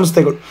ಖಾಸಗಿ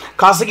ಸಂಸ್ಥೆಗಳು,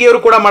 ಖಾಸಗಿಯವರು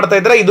ಕೂಡ ಮಾಡ್ತಾ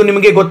ಇದ್ದಾರೆ, ಇದು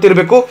ನಿಮಗೆ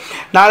ಗೊತ್ತಿರಬೇಕು.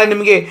 ನಾಳೆ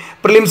ನಿಮಗೆ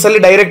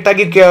ಪ್ರಿಲಿಮ್ಸಲ್ಲಿ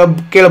ಡೈರೆಕ್ಟಾಗಿ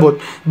ಕೇಳಬಹುದು.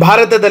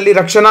 ಭಾರತದಲ್ಲಿ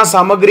ರಕ್ಷಣಾ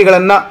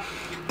ಸಾಮಗ್ರಿಗಳನ್ನು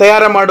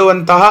ತಯಾರು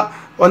ಮಾಡುವಂತಹ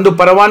ಒಂದು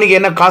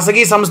ಪರವಾನಗಿಯನ್ನು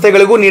ಖಾಸಗಿ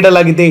ಸಂಸ್ಥೆಗಳಿಗೂ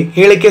ನೀಡಲಾಗಿದೆ.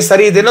 ಹೇಳಿಕೆ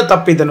ಸರಿ ಇದೆನೋ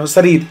ತಪ್ಪಿದೆನೋ?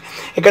 ಸರಿ ಇದೆ.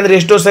 ಯಾಕಂದರೆ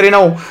ಎಷ್ಟೋ ಸರಿ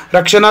ನಾವು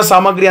ರಕ್ಷಣಾ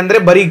ಸಾಮಗ್ರಿ ಅಂದರೆ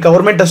ಬರೀ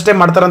ಗೌರ್ಮೆಂಟ್ ಅಷ್ಟೇ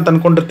ಮಾಡ್ತಾರೆ ಅಂತ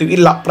ಅಂದ್ಕೊಂಡಿರ್ತೀವಿ.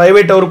 ಇಲ್ಲ,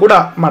 ಪ್ರೈವೇಟ್ ಅವರು ಕೂಡ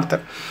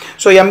ಮಾಡ್ತಾರೆ.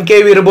 ಸೊ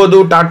MKV ಇರ್ಬೋದು,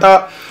 ಟಾಟಾ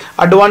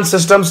ಅಡ್ವಾನ್ಸ್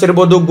ಸಿಸ್ಟಮ್ಸ್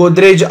ಇರ್ಬೋದು,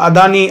 Godrej,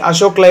 Adani,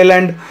 Ashok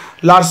Leyland,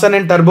 Larsen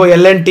and turbo,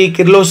 L&T,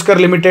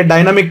 Kirloskar limited,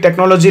 dynamic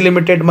technology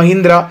limited,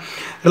 Mahindra,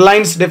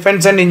 Reliance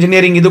defence and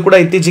engineering, ಇದು ಕೂಡ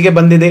ಇತ್ತೀಚೆಗೆ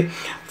ಬಂದಿದೆ,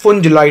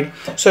 ಫುಂಜ್ ಲಾಯ್ಡ್.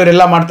 ಸೊ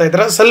ಇವರೆಲ್ಲ ಮಾಡ್ತಾ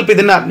ಇದ್ದಾರೆ. ಸ್ವಲ್ಪ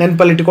ಇದನ್ನು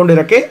ನೆನಪಲ್ಲಿ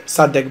ಇಟ್ಕೊಂಡಿರೋಕ್ಕೆ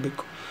ಸಾಧ್ಯ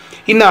ಆಗಬೇಕು.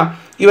 ಇನ್ನು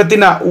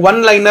ಇವತ್ತಿನ one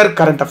liner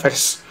current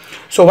affairs.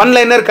 So one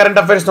liner current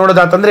affairs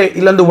ನೋಡೋದಾತಂದರೆ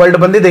ಇಲ್ಲೊಂದು ವರ್ಡ್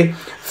ಬಂದಿದೆ,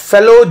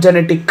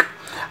 ಫೆಲೋಜೆನೆಟಿಕ್.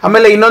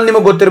 ಆಮೇಲೆ ಇನ್ನೊಂದು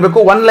ನಿಮಗೆ ಗೊತ್ತಿರಬೇಕು,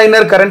 ಒನ್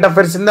ಲೈನರ್ ಕರೆಂಟ್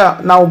ಅಫೇರ್ಸಿಂದ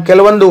ನಾವು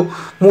ಕೆಲವೊಂದು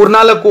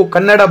 3-4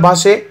 ಕನ್ನಡ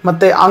ಭಾಷೆ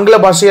ಮತ್ತು ಆಂಗ್ಲ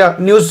ಭಾಷೆಯ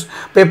ನ್ಯೂಸ್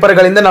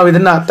ಪೇಪರ್ಗಳಿಂದ ನಾವು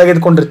ಇದನ್ನು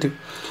ತೆಗೆದುಕೊಂಡಿರ್ತೀವಿ.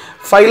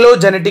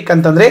 ಫೈಲೋಜೆನೆಟಿಕ್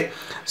ಅಂತಂದರೆ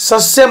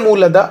ಸಸ್ಯ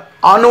ಮೂಲದ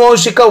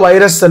ಆನುವಂಶಿಕ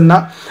ವೈರಸ್ಸನ್ನು,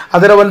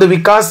 ಅದರ ಒಂದು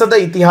ವಿಕಾಸದ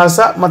ಇತಿಹಾಸ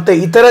ಮತ್ತು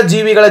ಇತರ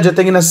ಜೀವಿಗಳ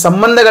ಜೊತೆಗಿನ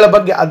ಸಂಬಂಧಗಳ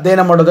ಬಗ್ಗೆ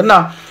ಅಧ್ಯಯನ ಮಾಡೋದನ್ನು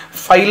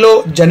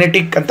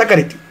ಫೈಲೋಜೆನೆಟಿಕ್ ಅಂತ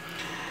ಕರಿತೀವಿ.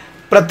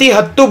 ಪ್ರತಿ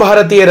 10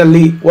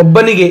 ಭಾರತೀಯರಲ್ಲಿ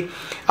ಒಬ್ಬನಿಗೆ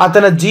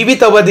ಆತನ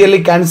ಜೀವಿತಾವಧಿಯಲ್ಲಿ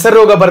ಕ್ಯಾನ್ಸರ್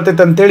ರೋಗ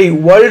ಬರ್ತೈತೆ ಅಂತೇಳಿ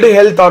ವರ್ಲ್ಡ್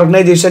ಹೆಲ್ತ್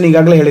ಆರ್ಗನೈಜೇಷನ್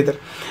ಈಗಾಗಲೇ ಹೇಳಿದ್ದಾರೆ.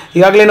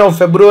 ಈಗಾಗಲೇ ನಾವು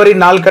ಫೆಬ್ರವರಿ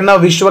 4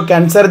 ವಿಶ್ವ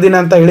ಕ್ಯಾನ್ಸರ್ ದಿನ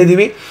ಅಂತ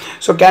ಹೇಳಿದ್ದೀವಿ.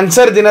 ಸೊ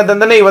ಕ್ಯಾನ್ಸರ್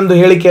ದಿನದಂದನೇ ಈ ಒಂದು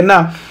ಹೇಳಿಕೆಯನ್ನು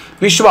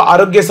ವಿಶ್ವ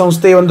ಆರೋಗ್ಯ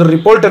ಸಂಸ್ಥೆಯ ಒಂದು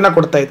ರಿಪೋರ್ಟನ್ನು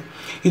ಕೊಡ್ತಾ ಇದೆ.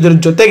 ಇದರ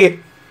ಜೊತೆಗೆ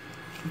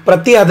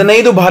ಪ್ರತಿ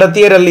 15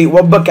 ಭಾರತೀಯರಲ್ಲಿ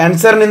ಒಬ್ಬ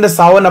ಕ್ಯಾನ್ಸರ್ನಿಂದ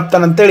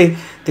ಸಾವನ್ನಪ್ತಾನಂತೇಳಿ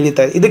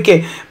ತಿಳಿತಾ ಇದೆ. ಇದಕ್ಕೆ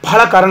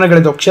ಬಹಳ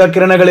ಕಾರಣಗಳಿದೆ.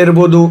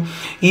 ಕ್ಷಕಿರಣಗಳಿರ್ಬೋದು,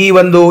 ಈ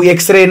ಒಂದು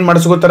ಎಕ್ಸ್ರೇ ಏನು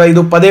ಮಾಡಿಸ್ಕೋತಾರೆ,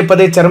 ಇದು ಪದೇ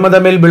ಪದೇ ಚರ್ಮದ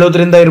ಮೇಲೆ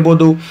ಬೀಳೋದ್ರಿಂದ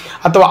ಇರ್ಬೋದು,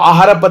 ಅಥವಾ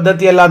ಆಹಾರ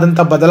ಪದ್ಧತಿಯಲ್ಲಾದಂಥ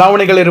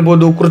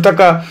ಬದಲಾವಣೆಗಳಿರ್ಬೋದು,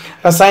 ಕೃತಕ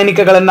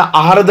ರಾಸಾಯನಿಕಗಳನ್ನು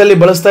ಆಹಾರದಲ್ಲಿ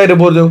ಬಳಸ್ತಾ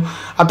ಇರ್ಬೋದು,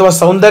 ಅಥವಾ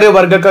ಸೌಂದರ್ಯ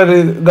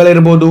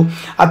ವರ್ಧಕಗಳಿರ್ಬೋದು,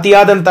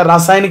 ಅತಿಯಾದಂಥ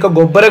ರಾಸಾಯನಿಕ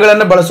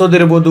ಗೊಬ್ಬರಗಳನ್ನು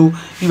ಬಳಸೋದಿರ್ಬೋದು,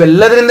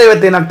 ಇವೆಲ್ಲದರಿಂದ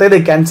ಇವತ್ತೇನಾಗ್ತಾ ಇದೆ,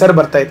 ಕ್ಯಾನ್ಸರ್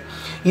ಬರ್ತಾ ಇದೆ.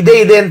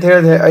 ಇದೆ ಅಂತ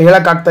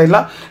ಹೇಳೋಕ್ಕಾಗ್ತಾ ಇಲ್ಲ.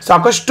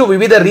 ಸಾಕಷ್ಟು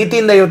ವಿವಿಧ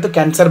ರೀತಿಯಿಂದ ಇವತ್ತು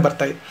ಕ್ಯಾನ್ಸರ್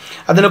ಬರ್ತಾ ಇದೆ.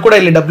 ಅದನ್ನು ಕೂಡ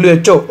ಇಲ್ಲಿ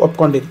WHO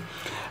ಒಪ್ಕೊಂಡಿದೆ.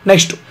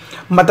 ನೆಕ್ಸ್ಟು,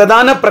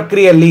 ಮತದಾನ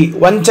ಪ್ರಕ್ರಿಯೆಯಲ್ಲಿ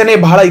ವಂಚನೆ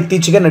ಬಹಳ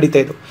ಇತ್ತೀಚೆಗೆ ನಡೀತಾ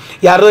ಇದ್ದು.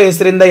 ಯಾರೋ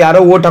ಹೆಸರಿಂದ ಯಾರೋ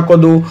ವೋಟ್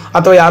ಹಾಕೋದು,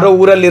 ಅಥವಾ ಯಾರೋ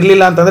ಊರಲ್ಲಿ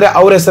ಇರಲಿಲ್ಲ ಅಂತಂದರೆ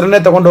ಅವ್ರ ಹೆಸರನ್ನೇ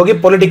ತೊಗೊಂಡೋಗಿ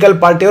ಪೊಲಿಟಿಕಲ್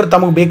ಪಾರ್ಟಿಯವರು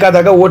ತಮಗೆ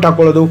ಬೇಕಾದಾಗ ವೋಟ್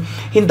ಹಾಕೊಳ್ಳೋದು,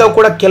 ಇಂಥವು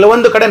ಕೂಡ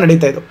ಕೆಲವೊಂದು ಕಡೆ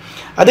ನಡೀತಾ ಇದ್ದು.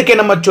 ಅದಕ್ಕೆ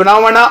ನಮ್ಮ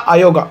ಚುನಾವಣಾ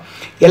ಆಯೋಗ,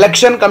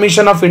 ಎಲೆಕ್ಷನ್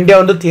ಕಮಿಷನ್ ಆಫ್ ಇಂಡಿಯಾ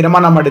ಒಂದು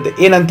ತೀರ್ಮಾನ ಮಾಡಿದೆ.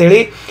 ಏನಂತೇಳಿ,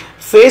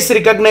 ಫೇಸ್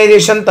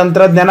ರಿಕಗ್ನೈಸೇಷನ್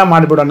ತಂತ್ರಜ್ಞಾನ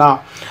ಮಾಡಿಬಿಡೋಣ.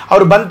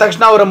 ಅವ್ರು ಬಂದ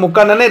ತಕ್ಷಣ ಅವರ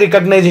ಮುಖನೇ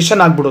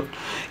ರಿಕಗ್ನೈಸೇಷನ್ ಆಗ್ಬಿಡೋದು.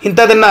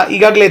 ಇಂಥದನ್ನು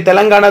ಈಗಾಗಲೇ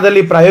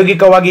ತೆಲಂಗಾಣದಲ್ಲಿ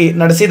ಪ್ರಾಯೋಗಿಕವಾಗಿ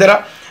ನಡೆಸಿದರ.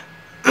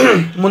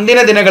 ಮುಂದಿನ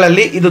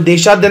ದಿನಗಳಲ್ಲಿ ಇದು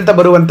ದೇಶಾದ್ಯಂತ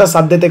ಬರುವಂಥ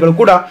ಸಾಧ್ಯತೆಗಳು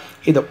ಕೂಡ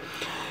ಇದು.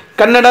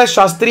 ಕನ್ನಡ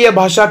ಶಾಸ್ತ್ರೀಯ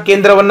ಭಾಷಾ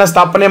ಕೇಂದ್ರವನ್ನು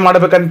ಸ್ಥಾಪನೆ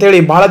ಮಾಡಬೇಕಂತೇಳಿ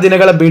ಬಹಳ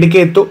ದಿನಗಳ ಬೇಡಿಕೆ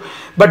ಇತ್ತು.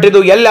 ಬಟ್ ಇದು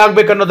ಎಲ್ಲಿ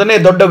ಆಗಬೇಕನ್ನೋದನ್ನೇ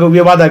ದೊಡ್ಡ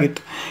ವಿವಾದ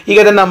ಆಗಿತ್ತು. ಈಗ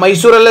ಅದನ್ನು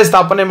ಮೈಸೂರಲ್ಲೇ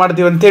ಸ್ಥಾಪನೆ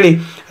ಮಾಡ್ತೀವಿ ಅಂತೇಳಿ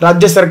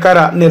ರಾಜ್ಯ ಸರ್ಕಾರ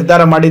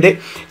ನಿರ್ಧಾರ ಮಾಡಿದೆ.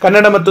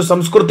 ಕನ್ನಡ ಮತ್ತು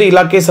ಸಂಸ್ಕೃತಿ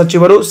ಇಲಾಖೆ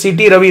ಸಚಿವರು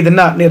CT ರವಿ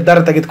ಇದನ್ನು ನಿರ್ಧಾರ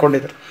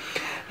ತೆಗೆದುಕೊಂಡಿದ್ದಾರೆ.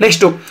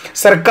 ನೆಕ್ಸ್ಟು,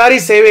 ಸರ್ಕಾರಿ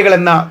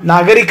ಸೇವೆಗಳನ್ನು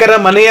ನಾಗರಿಕರ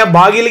ಮನೆಯ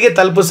ಬಾಗಿಲಿಗೆ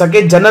ತಲುಪಿಸೋಕ್ಕೆ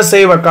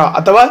ಜನಸೇವಕ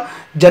ಅಥವಾ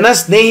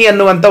ಜನಸ್ನೇಹಿ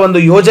ಅನ್ನುವಂಥ ಒಂದು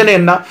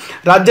ಯೋಜನೆಯನ್ನು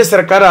ರಾಜ್ಯ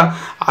ಸರ್ಕಾರ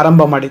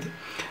ಆರಂಭ ಮಾಡಿದೆ.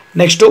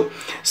 ನೆಕ್ಸ್ಟು,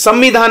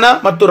 ಸಂವಿಧಾನ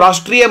ಮತ್ತು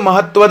ರಾಷ್ಟ್ರೀಯ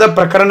ಮಹತ್ವದ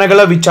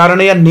ಪ್ರಕರಣಗಳ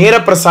ವಿಚಾರಣೆಯ ನೇರ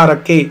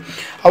ಪ್ರಸಾರಕ್ಕೆ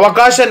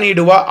ಅವಕಾಶ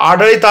ನೀಡುವ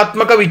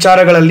ಆಡಳಿತಾತ್ಮಕ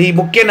ವಿಚಾರಗಳಲ್ಲಿ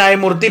ಮುಖ್ಯ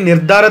ನ್ಯಾಯಮೂರ್ತಿ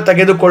ನಿರ್ಧಾರ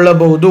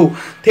ತೆಗೆದುಕೊಳ್ಳಬಹುದು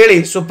ಹೇಳಿ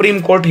ಸುಪ್ರೀಂ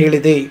ಕೋರ್ಟ್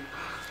ಹೇಳಿದೆ.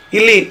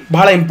 ಇಲ್ಲಿ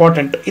ಬಹಳ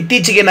ಇಂಪಾರ್ಟೆಂಟ್.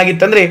 ಇತ್ತೀಚೆಗೆ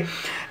ಏನಾಗಿತ್ತಂದರೆ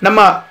ನಮ್ಮ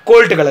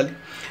ಕೋರ್ಟ್ಗಳಲ್ಲಿ,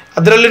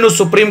 ಅದರಲ್ಲಿನೂ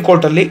ಸುಪ್ರೀಂ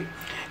ಕೋರ್ಟಲ್ಲಿ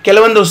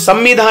ಕೆಲವೊಂದು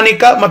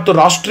ಸಂವಿಧಾನಿಕ ಮತ್ತು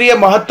ರಾಷ್ಟ್ರೀಯ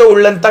ಮಹತ್ವ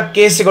ಉಳ್ಳಂಥ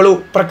ಕೇಸ್ಗಳು,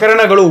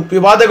 ಪ್ರಕರಣಗಳು,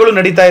 ವಿವಾದಗಳು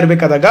ನಡೀತಾ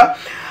ಇರಬೇಕಾದಾಗ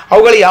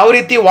ಅವುಗಳು ಯಾವ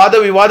ರೀತಿ ವಾದ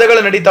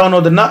ವಿವಾದಗಳು ನಡೀತಾವೆ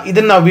ಅನ್ನೋದನ್ನು,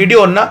 ಇದನ್ನು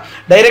ವಿಡಿಯೋವನ್ನು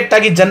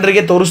ಡೈರೆಕ್ಟಾಗಿ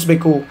ಜನರಿಗೆ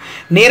ತೋರಿಸ್ಬೇಕು,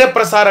 ನೇರ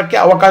ಪ್ರಸಾರಕ್ಕೆ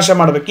ಅವಕಾಶ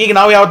ಮಾಡಬೇಕು. ಈಗ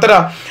ನಾವು ಯಾವ ಥರ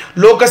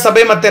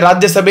ಲೋಕಸಭೆ ಮತ್ತು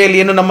ರಾಜ್ಯಸಭೆಯಲ್ಲಿ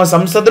ಏನು ನಮ್ಮ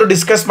ಸಂಸದರು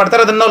ಡಿಸ್ಕಸ್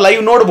ಮಾಡ್ತಾರೆ ಅದನ್ನು ನಾವು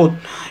ಲೈವ್ ನೋಡ್ಬೋದು.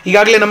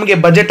 ಈಗಾಗಲೇ ನಮಗೆ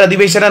ಬಜೆಟ್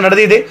ಅಧಿವೇಶನ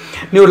ನಡೆದಿದೆ.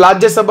 ನೀವು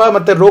ರಾಜ್ಯಸಭಾ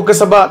ಮತ್ತು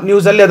ಲೋಕಸಭಾ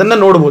ನ್ಯೂಸಲ್ಲಿ ಅದನ್ನು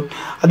ನೋಡ್ಬೋದು.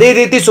 ಅದೇ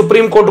ರೀತಿ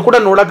ಸುಪ್ರೀಂ ಕೋರ್ಟ್ ಕೂಡ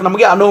ನೋಡೋಕೆ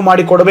ನಮಗೆ ಅನುವು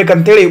ಮಾಡಿ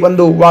ಕೊಡಬೇಕಂತೇಳಿ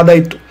ಒಂದು ವಾದ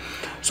ಇತ್ತು.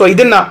 ಸೊ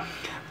ಇದನ್ನು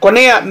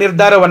ಕೊನೆಯ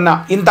ನಿರ್ಧಾರವನ್ನು,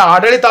 ಇಂಥ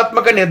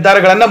ಆಡಳಿತಾತ್ಮಕ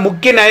ನಿರ್ಧಾರಗಳನ್ನು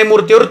ಮುಖ್ಯ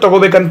ನ್ಯಾಯಮೂರ್ತಿಯವರು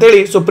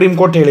ತಗೋಬೇಕಂತೇಳಿ ಸುಪ್ರೀಂ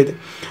ಕೋರ್ಟ್ ಹೇಳಿದೆ.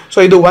 ಸೊ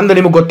ಇದು ಒಂದು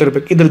ನಿಮಗೆ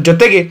ಗೊತ್ತಿರಬೇಕು. ಇದ್ರ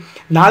ಜೊತೆಗೆ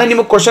ನಾಳೆ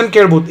ನಿಮಗೆ ಕ್ವಶನ್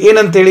ಕೇಳ್ಬೋದು,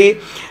 ಏನಂತೇಳಿ,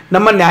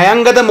 ನಮ್ಮ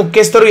ನ್ಯಾಯಾಂಗದ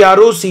ಮುಖ್ಯಸ್ಥರು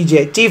ಯಾರು?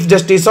 CJI, chief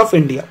justice of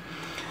India.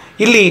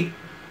 ಇಲ್ಲಿ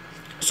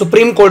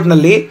ಸುಪ್ರೀಂ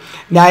ಕೋರ್ಟ್ನಲ್ಲಿ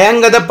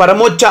ನ್ಯಾಯಾಂಗದ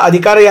ಪರಮೋಚ್ಚ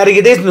ಅಧಿಕಾರ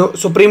ಯಾರಿಗಿದೆ?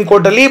 ಸುಪ್ರೀಂ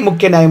ಕೋರ್ಟಲ್ಲಿ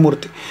ಮುಖ್ಯ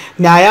ನ್ಯಾಯಮೂರ್ತಿ.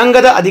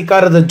 ನ್ಯಾಯಾಂಗದ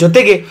ಅಧಿಕಾರದ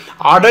ಜೊತೆಗೆ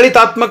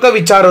ಆಡಳಿತಾತ್ಮಕ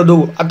ವಿಚಾರದು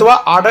ಅಥವಾ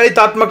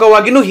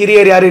ಆಡಳಿತಾತ್ಮಕವಾಗಿಯೂ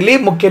ಹಿರಿಯರು ಯಾರಿಲ್ಲಿ?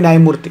 ಮುಖ್ಯ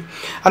ನ್ಯಾಯಮೂರ್ತಿ.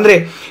 ಅಂದರೆ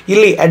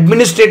ಇಲ್ಲಿ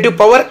administrative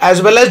power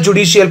as well as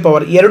judicial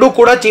power ಎರಡೂ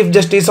ಕೂಡ ಚೀಫ್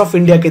ಜಸ್ಟಿಸ್ ಆಫ್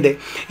ಇಂಡಿಯಾಕ್ಕಿದೆ.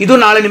 ಇದು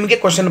ನಾಳೆ ನಿಮಗೆ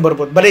ಕ್ವಶನ್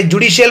ಬರ್ಬೋದು. ಬರೀ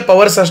ಜುಡಿಷಿಯಲ್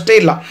ಪವರ್ಸ್ ಅಷ್ಟೇ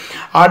ಇಲ್ಲ,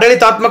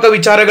 ಆಡಳಿತಾತ್ಮಕ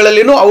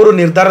ವಿಚಾರಗಳಲ್ಲಿನೂ ಅವರು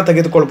ನಿರ್ಧಾರ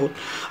ತೆಗೆದುಕೊಳ್ಬೋದು.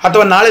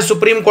 ಅಥವಾ ನಾಳೆ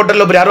ಸುಪ್ರೀಂ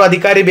ಕೋರ್ಟಲ್ಲಿ ಒಬ್ಬರು ಯಾರೋ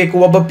ಅಧಿಕಾರಿ ಬೇಕು,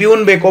 ಒಬ್ಬ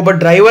ಪ್ಯೂನ್ ಬೇಕು, ಒಬ್ಬ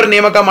ಡ್ರೈವರ್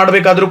ನೇಮಕ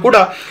ಮಾಡಬೇಕಾದ್ರೂ ಕೂಡ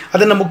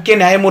ಅದನ್ನು ಮುಖ್ಯ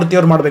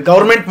ನ್ಯಾಯಮೂರ್ತಿಯವರು ಮಾಡಬೇಕು,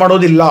 ಗೌರ್ಮೆಂಟ್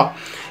ಮಾಡೋದಿಲ್ಲ.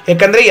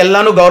 ಯಾಕಂದರೆ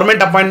ಎಲ್ಲಾನು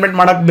ಗೌರ್ಮೆಂಟ್ ಅಪಾಯಿಂಟ್ಮೆಂಟ್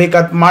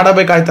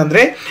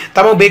ಮಾಡಬೇಕಾಯ್ತಂದ್ರೆ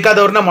ತಮಗೆ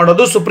ಬೇಕಾದವ್ರನ್ನ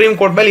ಮಾಡೋದು. ಸುಪ್ರೀಂ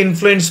ಕೋರ್ಟ್ ಮೇಲೆ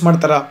ಇನ್ಫ್ಲೂಯೆನ್ಸ್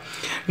ಮಾಡ್ತಾರೆ,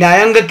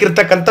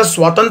 ನ್ಯಾಯಾಂಗಕ್ಕಿರ್ತಕ್ಕಂಥ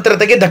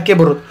ಸ್ವಾತಂತ್ರ್ಯತೆಗೆ ಧಕ್ಕೆ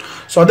ಬರುತ್ತೆ.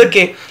 ಸೊ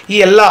ಅದಕ್ಕೆ ಈ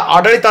ಎಲ್ಲ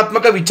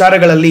ಆಡಳಿತಾತ್ಮಕ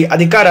ವಿಚಾರಗಳಲ್ಲಿ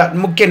ಅಧಿಕಾರ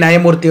ಮುಖ್ಯ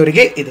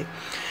ನ್ಯಾಯಮೂರ್ತಿಯವರಿಗೆ ಇದೆ.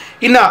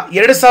 ಇನ್ನು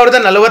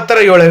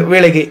 2040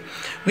 ವೇಳೆಗೆ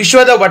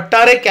ವಿಶ್ವದ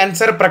ಒಟ್ಟಾರೆ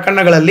ಕ್ಯಾನ್ಸರ್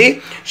ಪ್ರಕರಣಗಳಲ್ಲಿ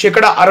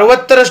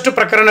 60%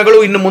 ಪ್ರಕರಣಗಳು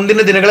ಇನ್ನು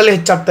ಮುಂದಿನ ದಿನಗಳಲ್ಲಿ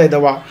ಹೆಚ್ಚಾಗ್ತಾ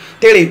ಇದ್ದಾವ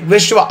ಅಂತೇಳಿ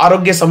ವಿಶ್ವ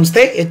ಆರೋಗ್ಯ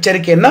ಸಂಸ್ಥೆ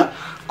ಎಚ್ಚರಿಕೆಯನ್ನು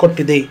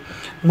ಕೊಟ್ಟಿದೆ.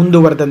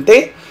 ಮುಂದುವರೆದಂತೆ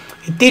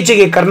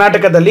ಇತ್ತೀಚೆಗೆ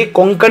ಕರ್ನಾಟಕದಲ್ಲಿ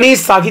ಕೊಂಕಣಿ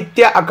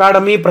ಸಾಹಿತ್ಯ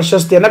ಅಕಾಡೆಮಿ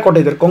ಪ್ರಶಸ್ತಿಯನ್ನು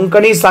ಕೊಟ್ಟಿದ್ದಾರೆ.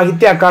 ಕೊಂಕಣಿ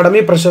ಸಾಹಿತ್ಯ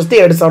ಅಕಾಡೆಮಿ ಪ್ರಶಸ್ತಿ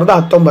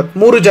 2019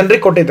 3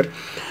 ಜನರಿಗೆ ಕೊಟ್ಟಿದ್ದಾರೆ.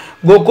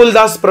 ಗೋಕುಲ್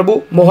ದಾಸ್ ಪ್ರಭು,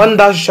 ಮೋಹನ್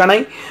ದಾಸ್ ಶಣೈ,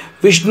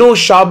 ವಿಷ್ಣು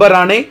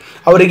ಶಾಬರಾಣೆ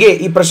ಅವರಿಗೆ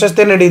ಈ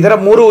ಪ್ರಶಸ್ತಿಯನ್ನು ನೀಡಿದ್ದಾರೆ.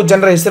 3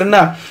 ಜನರ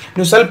ಹೆಸರನ್ನು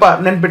ನೀವು ಸ್ವಲ್ಪ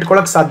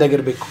ನೆನ್ಪಿಟ್ಕೊಳ್ಳೋಕೆ ಸಾಧ್ಯ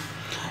ಆಗಿರಬೇಕು.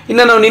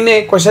 ಇನ್ನು ನಾವು ನಿನ್ನೆ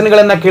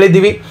ಕ್ವಶನ್ಗಳನ್ನು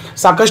ಕೇಳಿದ್ದೀವಿ,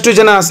 ಸಾಕಷ್ಟು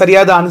ಜನ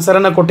ಸರಿಯಾದ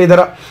ಆನ್ಸರನ್ನು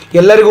ಕೊಟ್ಟಿದ್ದಾರೆ.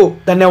 ಎಲ್ಲರಿಗೂ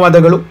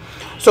ಧನ್ಯವಾದಗಳು.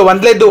 ಸೊ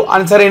ಒಂದಲೇದ್ದು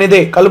ಆನ್ಸರ್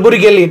ಏನಿದೆ,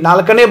 ಕಲಬುರಗಿಯಲ್ಲಿ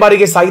 4ನೇ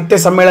ಬಾರಿಗೆ ಸಾಹಿತ್ಯ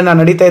ಸಮ್ಮೇಳನ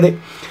ನಡೀತಾ ಇದೆ.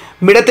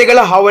 ಮಿಡತೆಗಳ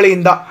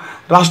ಹಾವಳಿಯಿಂದ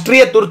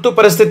ರಾಷ್ಟ್ರೀಯ ತುರ್ತು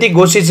ಪರಿಸ್ಥಿತಿ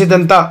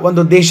ಘೋಷಿಸಿದಂಥ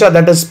ಒಂದು ದೇಶ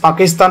ದಟ್ ಇಸ್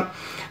ಪಾಕಿಸ್ತಾನ್.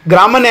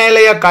 ಗ್ರಾಮ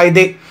ನ್ಯಾಯಾಲಯ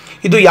ಕಾಯ್ದೆ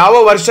ಇದು ಯಾವ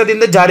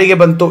ವರ್ಷದಿಂದ ಜಾರಿಗೆ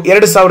ಬಂತು?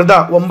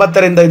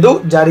 2009ರಿಂದ ಇದು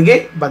ಜಾರಿಗೆ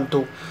ಬಂತು.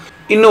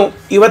 ಇನ್ನು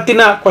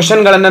ಇವತ್ತಿನ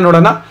ಕ್ವಶನ್ಗಳನ್ನು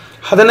ನೋಡೋಣ.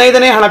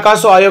 15ನೇ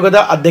ಹಣಕಾಸು ಆಯೋಗದ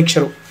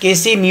ಅಧ್ಯಕ್ಷರು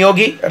KC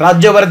Niyogi,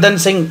 Rajyavardhan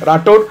Singh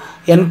Rathod,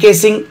 NK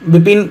Singh,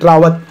 Bipin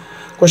Rawat.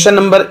 Question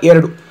number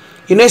 2,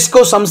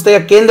 UNESCO ಸಂಸ್ಥೆಯ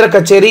ಕೇಂದ್ರ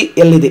ಕಚೇರಿ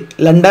ಎಲ್ಲಿದೆ?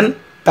 London,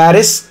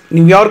 Paris,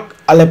 New York,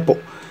 ಅಲೆಪ್ಪೋ.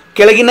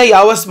 ಕೆಳಗಿನ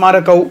ಯಾವ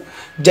ಸ್ಮಾರಕವು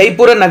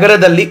ಜೈಪುರ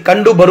ನಗರದಲ್ಲಿ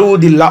ಕಂಡು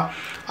ಬರುವುದಿಲ್ಲ?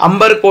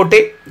 ಅಂಬರ್ ಕೋಟೆ,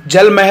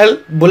 ಜಲ್ ಮೆಹಲ್,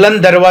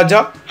 ಬುಲಂದ್ ದರ್ವಾಜಾ,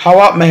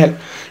 ಹವಾ ಮೆಹಲ್.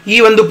 ಈ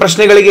ಒಂದು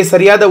ಪ್ರಶ್ನೆಗಳಿಗೆ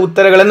ಸರಿಯಾದ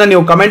ಉತ್ತರಗಳನ್ನು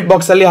ನೀವು ಕಮೆಂಟ್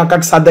ಬಾಕ್ಸಲ್ಲಿ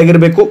ಹಾಕಕ್ಕೆ ಸಾಧ್ಯ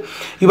ಆಗಿರಬೇಕು.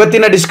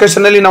 ಇವತ್ತಿನ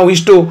ಡಿಸ್ಕಷನ್ನಲ್ಲಿ ನಾವು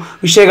ಇಷ್ಟು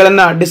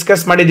ವಿಷಯಗಳನ್ನು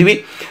ಡಿಸ್ಕಸ್ ಮಾಡಿದ್ದೀವಿ.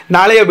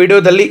 ನಾಳೆಯ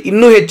ವಿಡಿಯೋದಲ್ಲಿ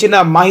ಇನ್ನೂ ಹೆಚ್ಚಿನ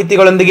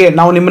ಮಾಹಿತಿಗಳೊಂದಿಗೆ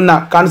ನಾವು ನಿಮ್ಮನ್ನು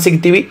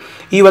ಕಾಣಸಿಗ್ತೀವಿ.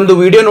 ಈ ಒಂದು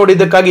ವಿಡಿಯೋ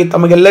ನೋಡಿದ್ದಕ್ಕಾಗಿ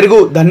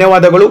ತಮಗೆಲ್ಲರಿಗೂ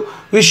ಧನ್ಯವಾದಗಳು.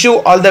 Wish you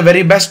all the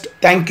very best.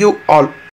 Thank you all.